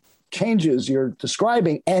changes you're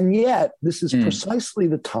describing. And yet this is precisely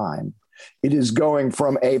the time it is going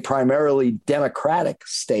from a primarily Democratic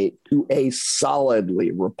state to a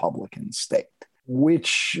solidly Republican state,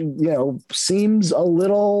 which, seems a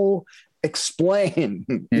little explain,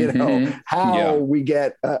 how we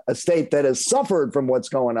get a state that has suffered from what's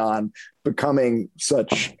going on becoming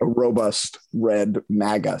such a robust red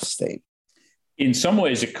MAGA state. In some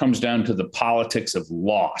ways, it comes down to the politics of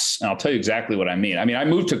loss. And I'll tell you exactly what I mean. I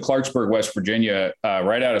moved to Clarksburg, West Virginia,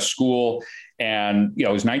 right out of school. And, it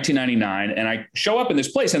was 1999. And I show up in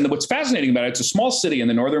this place. And what's fascinating about it, it's a small city in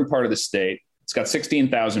the northern part of the state. It's got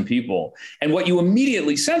 16,000 people. And what you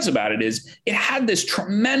immediately sense about it is it had this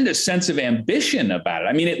tremendous sense of ambition about it.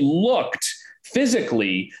 I mean, it looked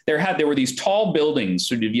physically, there were these tall buildings,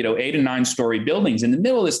 sort of, 8 and 9 story buildings in the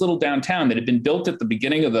middle of this little downtown that had been built at the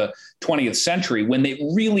beginning of the 20th century when they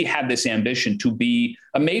really had this ambition to be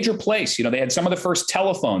a major place. They had some of the first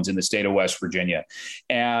telephones in the state of West Virginia.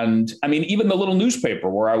 And I mean, even the little newspaper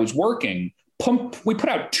where I was working, we put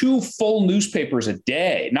out 2 full newspapers a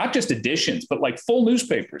day, not just editions, but like full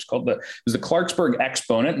newspapers it was the Clarksburg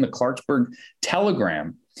Exponent and the Clarksburg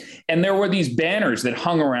Telegram. And there were these banners that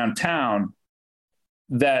hung around town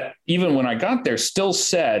that even when I got there still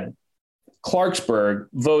said Clarksburg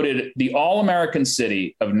voted the All-American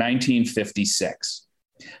City of 1956.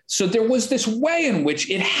 So there was this way in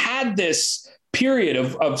which it had this period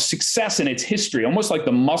of success in its history, almost like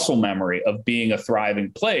the muscle memory of being a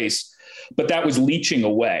thriving place. But that was leaching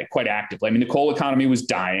away quite actively. I mean, the coal economy was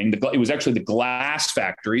dying. It was actually the glass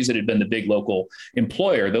factories that had been the big local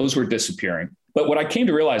employer. Those were disappearing. But what I came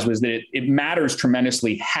to realize was that it matters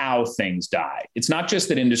tremendously how things die. It's not just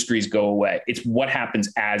that industries go away. It's what happens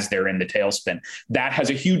as they're in the tailspin. That has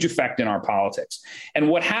a huge effect in our politics. And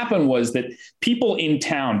what happened was that people in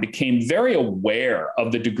town became very aware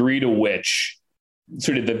of the degree to which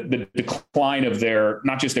sort of the decline of their,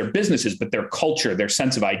 not just their businesses, but their culture, their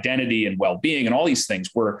sense of identity and well-being and all these things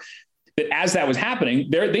were that as that was happening,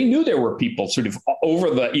 they knew there were people sort of over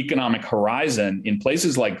the economic horizon in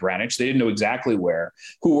places like Greenwich, they didn't know exactly where,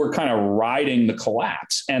 who were kind of riding the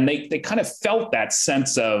collapse. And they kind of felt that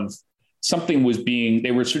sense of something was being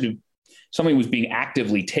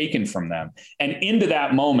actively taken from them. And into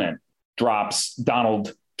that moment drops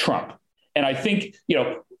Donald Trump. And I think,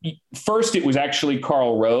 first, it was actually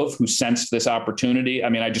Karl Rove who sensed this opportunity. I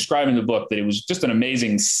mean, I describe in the book that it was just an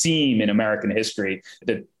amazing seam in American history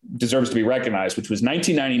that deserves to be recognized, which was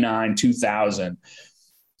 1999, 2000.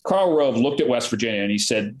 Karl Rove looked at West Virginia and he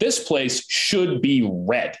said, this place should be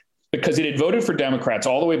red, because it had voted for Democrats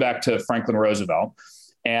all the way back to Franklin Roosevelt.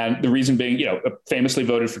 And the reason being, famously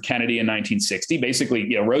voted for Kennedy in 1960.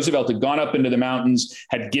 Basically, Roosevelt had gone up into the mountains,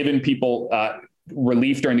 had given people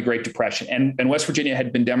relief during the Great Depression. And West Virginia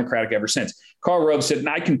had been Democratic ever since. Karl Rove said,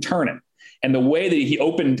 I can turn it. And the way that he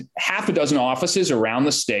opened half a dozen offices around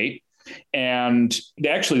the state, and they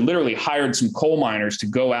actually literally hired some coal miners to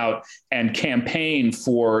go out and campaign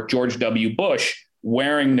for George W. Bush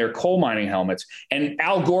wearing their coal mining helmets. And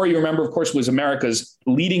Al Gore, you remember, of course, was America's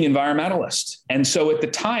leading environmentalist. And so at the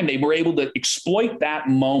time, they were able to exploit that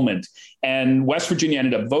moment. And West Virginia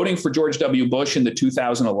ended up voting for George W. Bush in the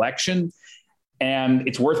 2000 election. And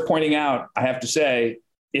it's worth pointing out, I have to say,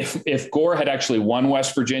 if Gore had actually won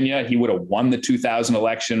West Virginia, he would have won the 2000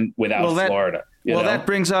 election without Florida. That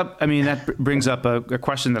brings up a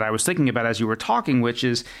question that I was thinking about as you were talking, which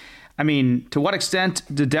is, to what extent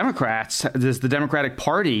does the Democratic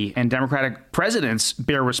Party and Democratic presidents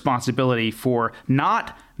bear responsibility for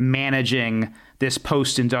not managing this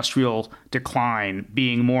post-industrial decline,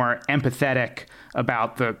 being more empathetic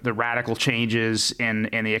about the radical changes in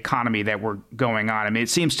the economy that were going on? I mean, it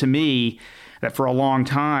seems to me that for a long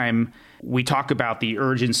time, we talk about the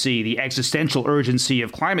urgency, the existential urgency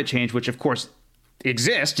of climate change, which of course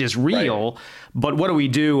exists, is real. Right. But what do we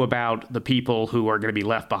do about the people who are going to be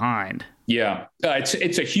left behind? Yeah,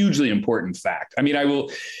 it's a hugely important fact. I mean,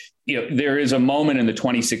 there is a moment in the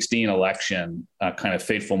 2016 election, a kind of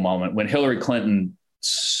fateful moment, when Hillary Clinton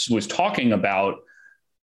was talking about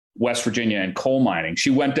West Virginia and coal mining.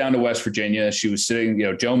 She went down to West Virginia. She was sitting,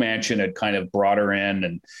 Joe Manchin had kind of brought her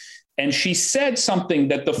in, and she said something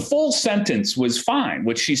that the full sentence was fine.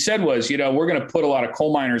 What she said was, we're going to put a lot of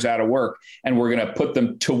coal miners out of work, and we're going to put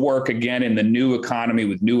them to work again in the new economy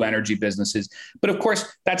with new energy businesses. But of course,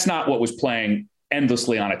 that's not what was playing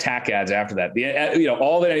endlessly on attack ads after that.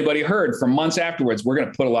 All that anybody heard for months afterwards, we're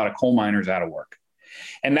going to put a lot of coal miners out of work.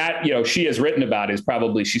 And that, she has written about is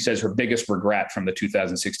probably, she says, her biggest regret from the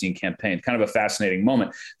 2016 campaign. Kind of a fascinating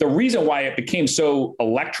moment. The reason why it became so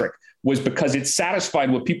electric was because it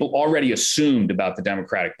satisfied what people already assumed about the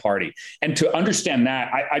Democratic Party. And to understand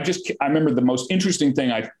that, I remember the most interesting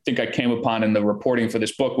thing I think I came upon in the reporting for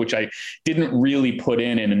this book, which I didn't really put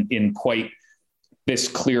in quite this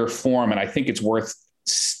clear form, and I think it's worth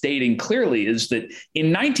stating clearly, is that in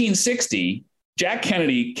 1960, Jack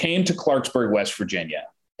Kennedy came to Clarksburg, West Virginia,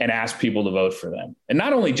 and asked people to vote for them. And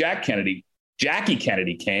not only Jack Kennedy, Jackie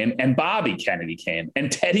Kennedy came, and Bobby Kennedy came,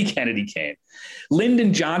 and Teddy Kennedy came.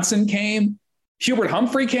 Lyndon Johnson came. Hubert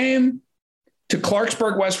Humphrey came to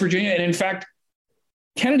Clarksburg, West Virginia. And in fact,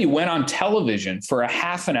 Kennedy went on television for a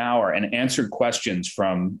half an hour and answered questions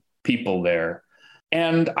from people there.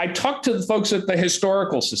 And I talked to the folks at the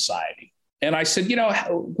Historical Society, and I said,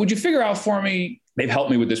 would you figure out for me, they've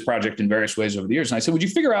helped me with this project in various ways over the years. And I said, would you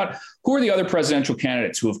figure out who are the other presidential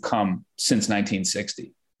candidates who have come since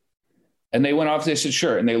 1960? And they went off, they said,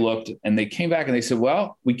 sure. And they looked and they came back and they said,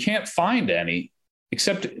 well, we can't find any,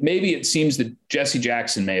 except maybe it seems that Jesse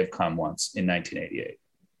Jackson may have come once in 1988.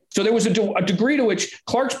 So there was a degree to which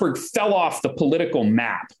Clarksburg fell off the political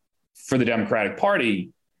map for the Democratic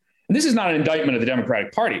Party. And this is not an indictment of the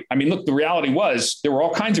Democratic Party. I mean, look, the reality was there were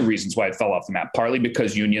all kinds of reasons why it fell off the map, partly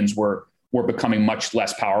because unions were becoming much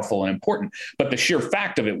less powerful and important. But the sheer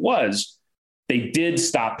fact of it was they did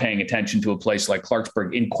stop paying attention to a place like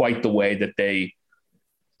Clarksburg in quite the way that they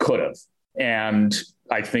could have. And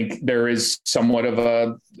I think there is somewhat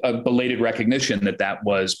of a belated recognition that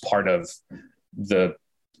was part of the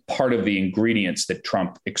part of the ingredients that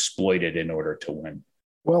Trump exploited in order to win.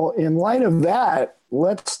 Well, in light of that,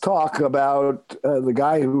 let's talk about the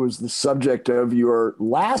guy who was the subject of your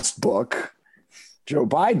last book, Joe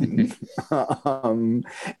Biden,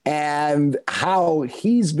 and how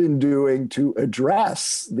he's been doing to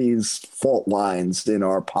address these fault lines in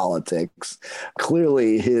our politics.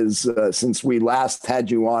 Clearly, his since we last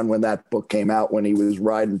had you on when that book came out, when he was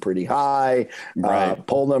riding pretty high, right.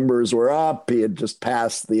 Poll numbers were up. He had just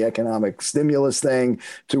passed the economic stimulus thing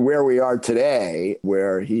to where we are today,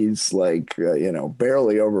 where he's like,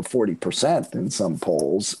 barely over 40% in some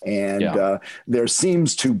polls. And there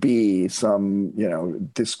seems to be some,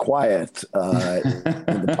 disquiet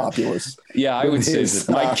in the populace. Yeah, I would say that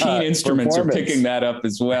my keen instruments are picking that up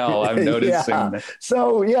as well. I'm noticing that.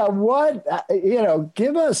 So, what,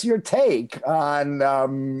 give us your take on,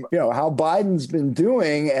 how Biden's been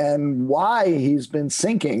doing and why he's been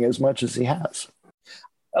sinking as much as he has.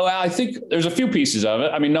 Well, I think there's a few pieces of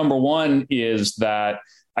it. I mean, number one is that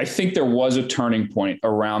I think there was a turning point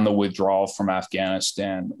around the withdrawal from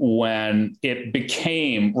Afghanistan when it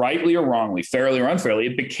became, rightly or wrongly, fairly or unfairly,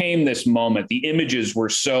 it became this moment. The images were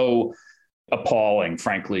so appalling,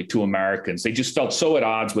 frankly, to Americans. They just felt so at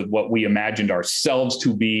odds with what we imagined ourselves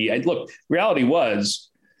to be. And look, reality was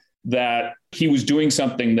that he was doing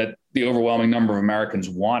something that the overwhelming number of Americans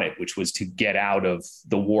wanted, which was to get out of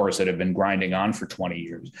the wars that have been grinding on for 20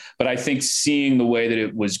 years. But I think seeing the way that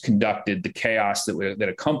it was conducted, the chaos that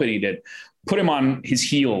accompanied it, put him on his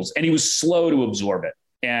heels, and he was slow to absorb it.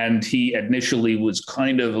 And he initially was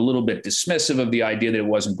kind of a little bit dismissive of the idea that it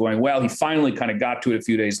wasn't going well. He finally kind of got to it a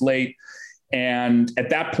few days late. And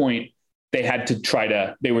at that point, they had to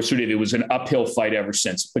it was an uphill fight ever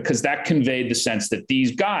since, because that conveyed the sense that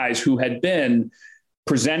these guys who had been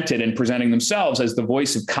presenting themselves as the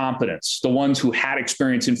voice of competence, the ones who had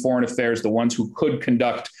experience in foreign affairs, the ones who could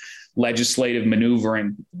conduct legislative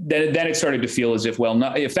maneuvering, then it started to feel as if,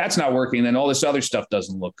 if that's not working, then all this other stuff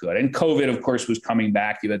doesn't look good. And COVID, of course, was coming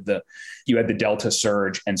back. You had the Delta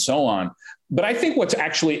surge and so on. But I think what's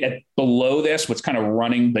actually below this, what's kind of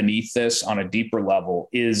running beneath this on a deeper level,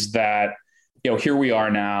 is that here we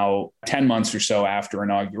are now 10 months or so after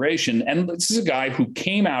inauguration. And this is a guy who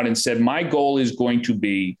came out and said, my goal is going to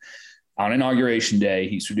be on inauguration day.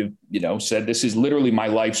 He sort of, said, this is literally my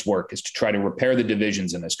life's work, is to try to repair the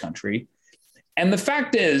divisions in this country. And the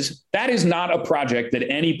fact is, that is not a project that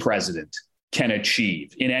any president can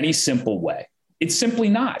achieve in any simple way. It's simply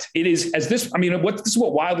not. It is this is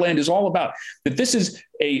what Wildland is all about, that this is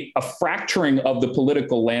a fracturing of the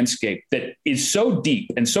political landscape that is so deep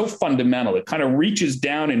and so fundamental. It kind of reaches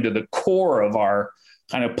down into the core of our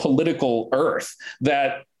kind of political earth,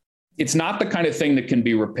 that it's not the kind of thing that can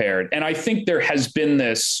be repaired. And I think there has been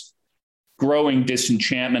this growing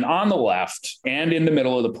disenchantment on the left and in the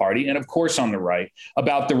middle of the party, and of course on the right,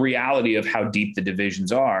 about the reality of how deep the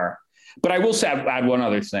divisions are. But I will add one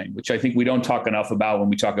other thing, which I think we don't talk enough about when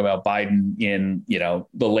we talk about Biden in,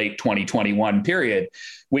 the late 2021 period,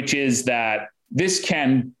 which is that this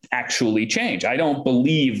can actually change. I don't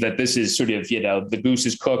believe that this is sort of, the goose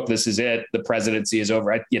is cooked. This is it. The presidency is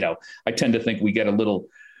over. I tend to think we get a little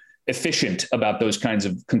efficient about those kinds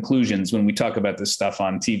of conclusions when we talk about this stuff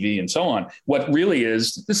on TV and so on. What really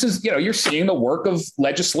is, this is, you're seeing the work of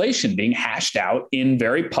legislation being hashed out in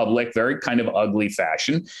very public, very kind of ugly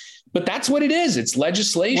fashion. But that's what it is. It's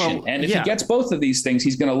legislation. Well, and if he gets both of these things,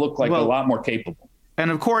 he's going to look like a lot more capable. And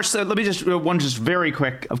of course, let me just very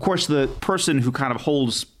quick. Of course, the person who kind of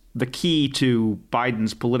holds the key to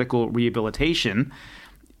Biden's political rehabilitation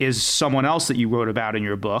is someone else that you wrote about in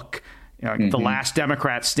your book, the last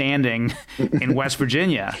Democrat standing in West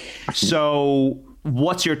Virginia. So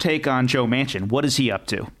what's your take on Joe Manchin? What is he up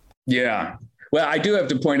to? Yeah. Well, I do have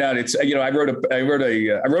to point out, it's, I wrote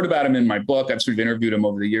about him in my book. I've sort of interviewed him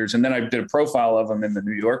over the years, and then I did a profile of him in the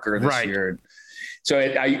New Yorker this year. So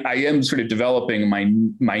I am sort of developing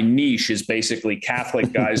my niche is basically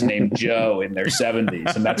Catholic guys named Joe in their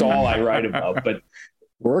 70s, and that's all I write about. But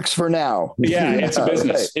works for now. Yeah, it's a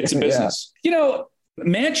business. It's a business. Yeah.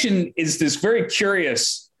 Manchin is this very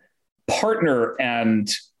curious partner and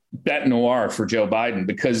bête noire for Joe Biden,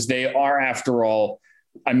 because they are, after all,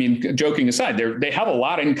 I mean, joking aside, they have a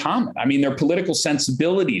lot in common. I mean, their political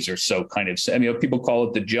sensibilities are so kind of, people call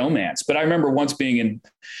it the Joe-mance. But I remember once being in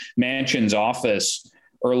Manchin's office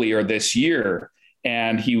earlier this year,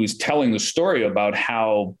 and he was telling the story about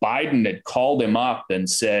how Biden had called him up and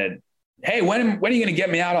said, hey, when are you going to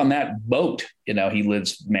get me out on that boat?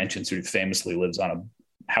 Manchin sort of famously lives on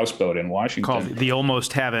a houseboat in Washington called the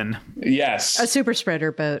Almost Heaven. Yes, a super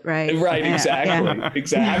spreader boat, right? Right, exactly,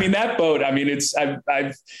 exactly. I mean, that boat. I mean, it's.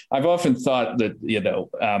 I've often thought that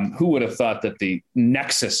who would have thought that the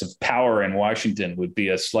nexus of power in Washington would be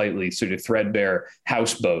a slightly sort of threadbare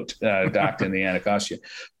houseboat docked in the Anacostia.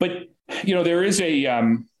 But there is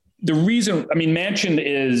the reason. I mean, Manchin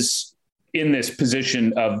is in this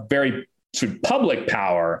position of very sort of public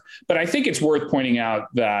power, but I think it's worth pointing out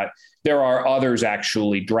that there are others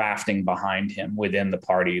actually drafting behind him within the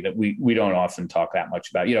party that we don't often talk that much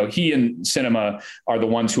about. He and Sinema are the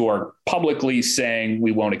ones who are publicly saying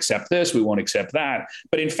we won't accept this, we won't accept that.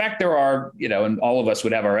 But in fact, there are, and all of us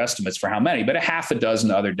would have our estimates for how many, but a half a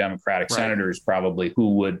dozen other Democratic senators probably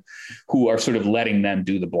who are sort of letting them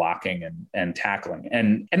do the blocking and tackling.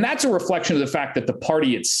 And that's a reflection of the fact that the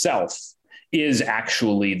party itself is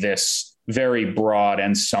actually this very broad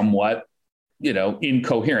and somewhat,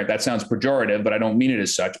 incoherent. That sounds pejorative, but I don't mean it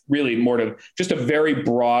as such. Really more to just a very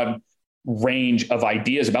broad range of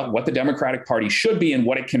ideas about what the Democratic Party should be and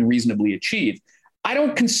what it can reasonably achieve. I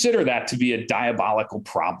don't consider that to be a diabolical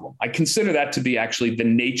problem. I consider that to be actually the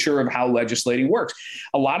nature of how legislating works.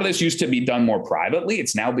 A lot of this used to be done more privately.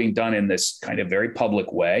 It's now being done in this kind of very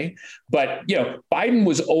public way. But, Biden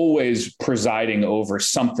was always presiding over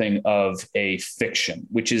something of a fiction,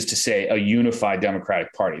 which is to say a unified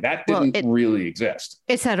Democratic Party. That didn't really exist.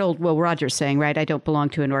 It's that old Will Rogers saying, right? I don't belong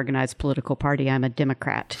to an organized political party. I'm a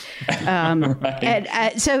Democrat. Right. And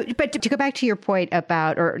but to go back to your point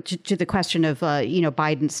about, or to the question of,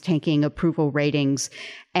 Biden's tanking approval ratings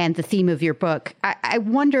and the theme of your book, I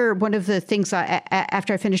wonder, one of the things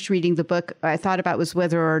after I finished reading the book, I thought about was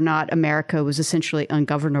whether or not America was essentially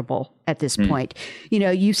ungovernable at this point.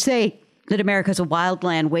 You say that America's a wild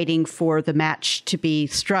land waiting for the match to be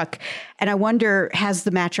struck. And I wonder, has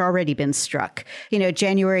the match already been struck?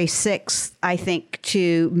 January 6th, I think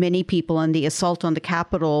to many people, and the assault on the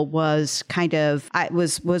Capitol was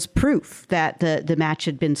was proof that the match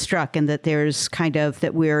had been struck, and that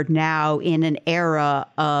that we're now in an era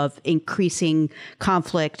of increasing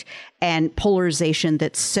conflict and polarization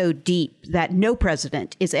that's so deep that no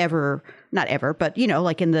president is ever, not ever, but,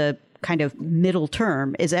 like in the kind of middle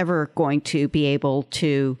term, is ever going to be able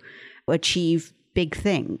to achieve big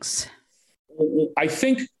things. I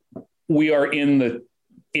think we are in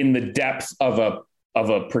the depth of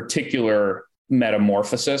a particular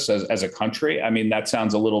metamorphosis as a country. I mean, that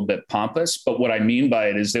sounds a little bit pompous, but what I mean by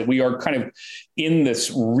it is that we are kind of in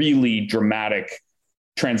this really dramatic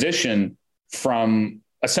transition from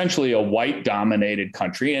essentially a white dominated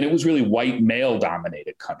country, and it was really white male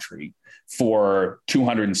dominated country for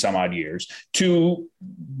 200 and some odd years, to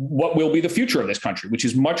what will be the future of this country, which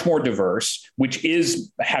is much more diverse, which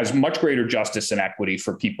has much greater justice and equity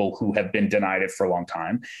for people who have been denied it for a long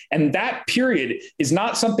time. And that period is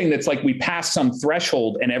not something that's like we pass some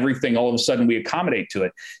threshold and everything all of a sudden we accommodate to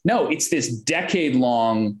it. No, it's this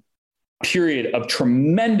decade-long period of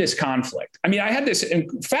tremendous conflict. I mean, I had this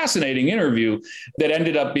fascinating interview that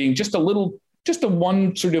ended up being just a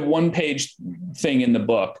one-page thing in the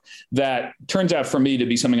book that turns out for me to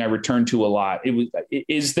be something I return to a lot. In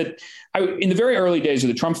the very early days of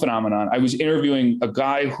the Trump phenomenon, I was interviewing a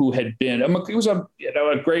guy who had been, he was a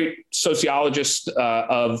great sociologist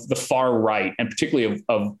of the far right, and particularly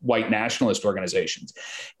of white nationalist organizations.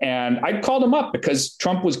 And I called him up because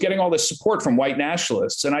Trump was getting all this support from white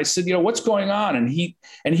nationalists. And I said, what's going on? And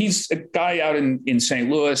he's a guy out in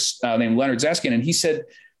St. Louis named Leonard Zeskin. And he said,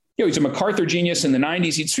 he's a MacArthur genius in the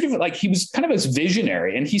 90s. He'd sort of he was kind of this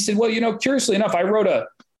visionary. And he said, well, curiously enough, I wrote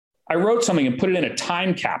something and put it in a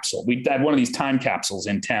time capsule. We had one of these time capsules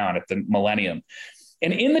in town at the Millennium.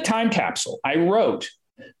 And in the time capsule, I wrote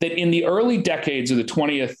that in the early decades of the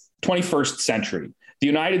 21st century, the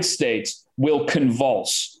United States will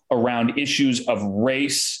convulse around issues of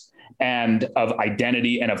race and of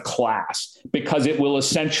identity and of class, because it will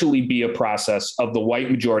essentially be a process of the white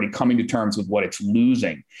majority coming to terms with what it's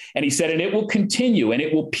losing. And he said, and it will continue, and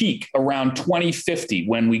it will peak around 2050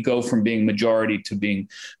 when we go from being majority to being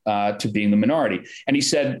the minority. And he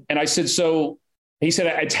said, and I said, so he said,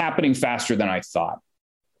 it's happening faster than I thought.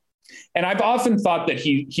 And I've often thought that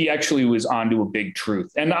he actually was onto a big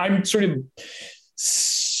truth. And I'm sort of,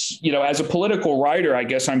 as a political writer, I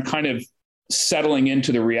guess I'm kind of settling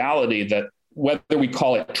into the reality that whether we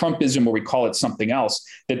call it Trumpism or we call it something else,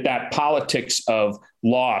 that politics of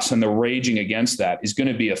loss and the raging against that is going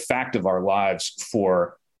to be a fact of our lives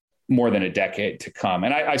for more than a decade to come.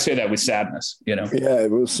 And I say that with sadness, Yeah,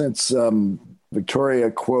 well, since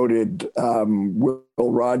Victoria quoted Will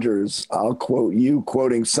Rogers, I'll quote you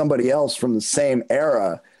quoting somebody else from the same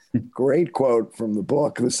era Great quote from the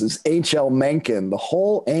book. This is H.L. Mencken. The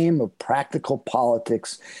whole aim of practical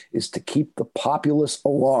politics is to keep the populace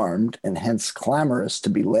alarmed and hence clamorous to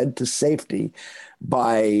be led to safety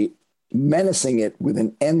by menacing it with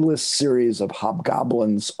an endless series of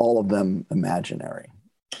hobgoblins, all of them imaginary.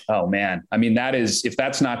 Oh, man. I mean, that is, if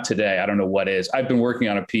that's not today, I don't know what is. I've been working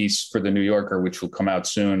on a piece for the New Yorker, which will come out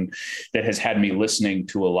soon, that has had me listening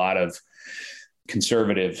to a lot of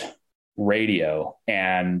conservative radio.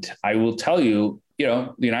 And I will tell you,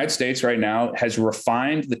 the United States right now has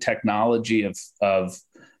refined the technology of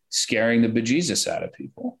scaring the bejesus out of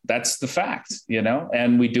people. That's the fact,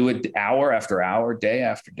 and we do it hour after hour, day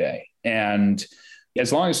after day. And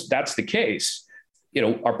as long as that's the case,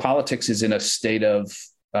 our politics is in a state of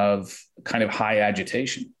kind of high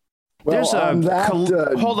agitation. Well, There's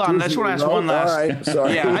hold on. I just want to ask one last. All right,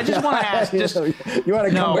 sorry. Yeah, I just want to ask. You want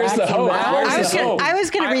to come where's back the hope? I was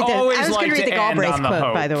going to read the Galbraith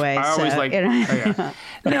quote, by the way. I always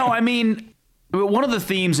No, I mean, one of the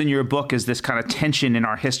themes in your book is this kind of tension in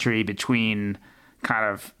our history between kind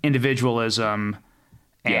of individualism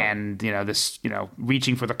and this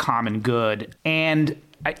reaching for the common good. And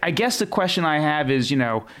I guess the question I have is,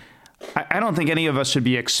 I don't think any of us should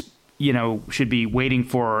be waiting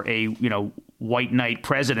for a, white knight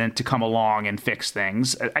president to come along and fix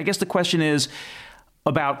things. I guess the question is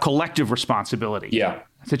about collective responsibility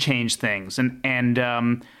to change things. And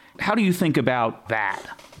how do you think about that?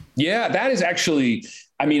 Yeah, that is actually,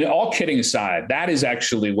 all kidding aside, that is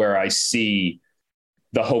actually where I see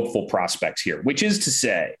the hopeful prospects here, which is to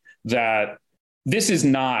say that this is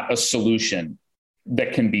not a solution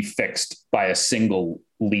that can be fixed by a single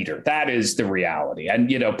leader. That is the reality. And,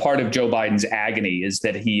 part of Joe Biden's agony is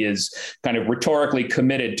that he is kind of rhetorically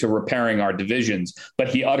committed to repairing our divisions, but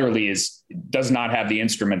he utterly does not have the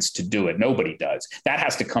instruments to do it. Nobody does. That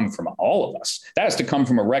has to come from all of us. That has to come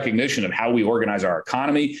from a recognition of how we organize our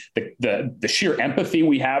economy, the sheer empathy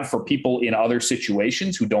we have for people in other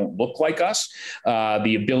situations who don't look like us,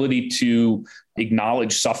 the ability to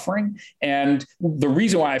acknowledge suffering. And the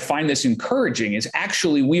reason why I find this encouraging is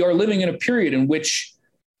actually we are living in a period in which,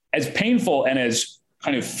 as painful and as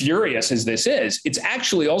kind of furious as this is, it's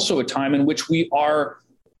actually also a time in which we are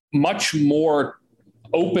much more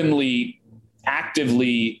openly,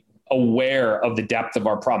 actively aware of the depth of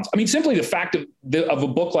our problems. Simply the fact of a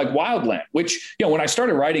book like Wildland, which, when I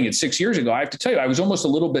started writing it 6 years ago, I have to tell you, I was almost a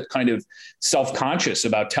little bit kind of self-conscious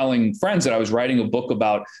about telling friends that I was writing a book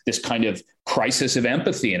about this kind of crisis of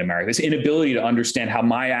empathy in America, this inability to understand how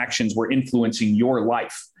my actions were influencing your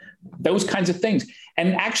life, those kinds of things.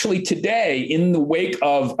 And actually today, in the wake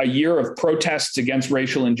of a year of protests against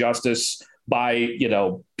racial injustice by,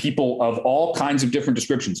 people of all kinds of different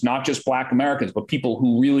descriptions, not just Black Americans, but people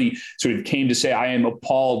who really sort of came to say, I am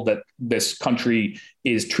appalled that this country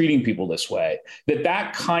is treating people this way,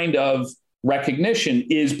 that kind of recognition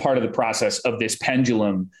is part of the process of this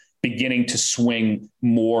pendulum beginning to swing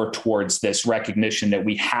more towards this recognition that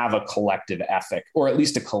we have a collective ethic, or at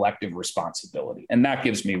least a collective responsibility. And that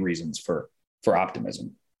gives me reasons for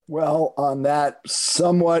optimism. Well, on that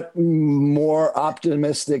somewhat more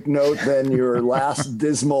optimistic note than your last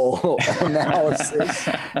dismal analysis.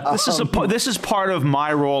 This is part of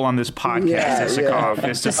my role on this podcast,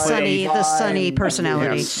 the sunny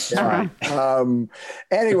personality. Yes.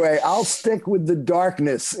 Anyway, I'll stick with the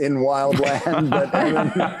darkness in Wildland. But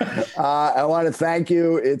Evan, I want to thank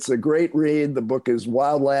you. It's a great read. The book is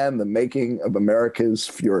Wildland: The Making of America's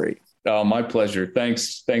Fury. Oh, my pleasure.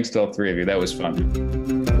 Thanks to all three of you. That was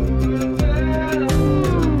fun.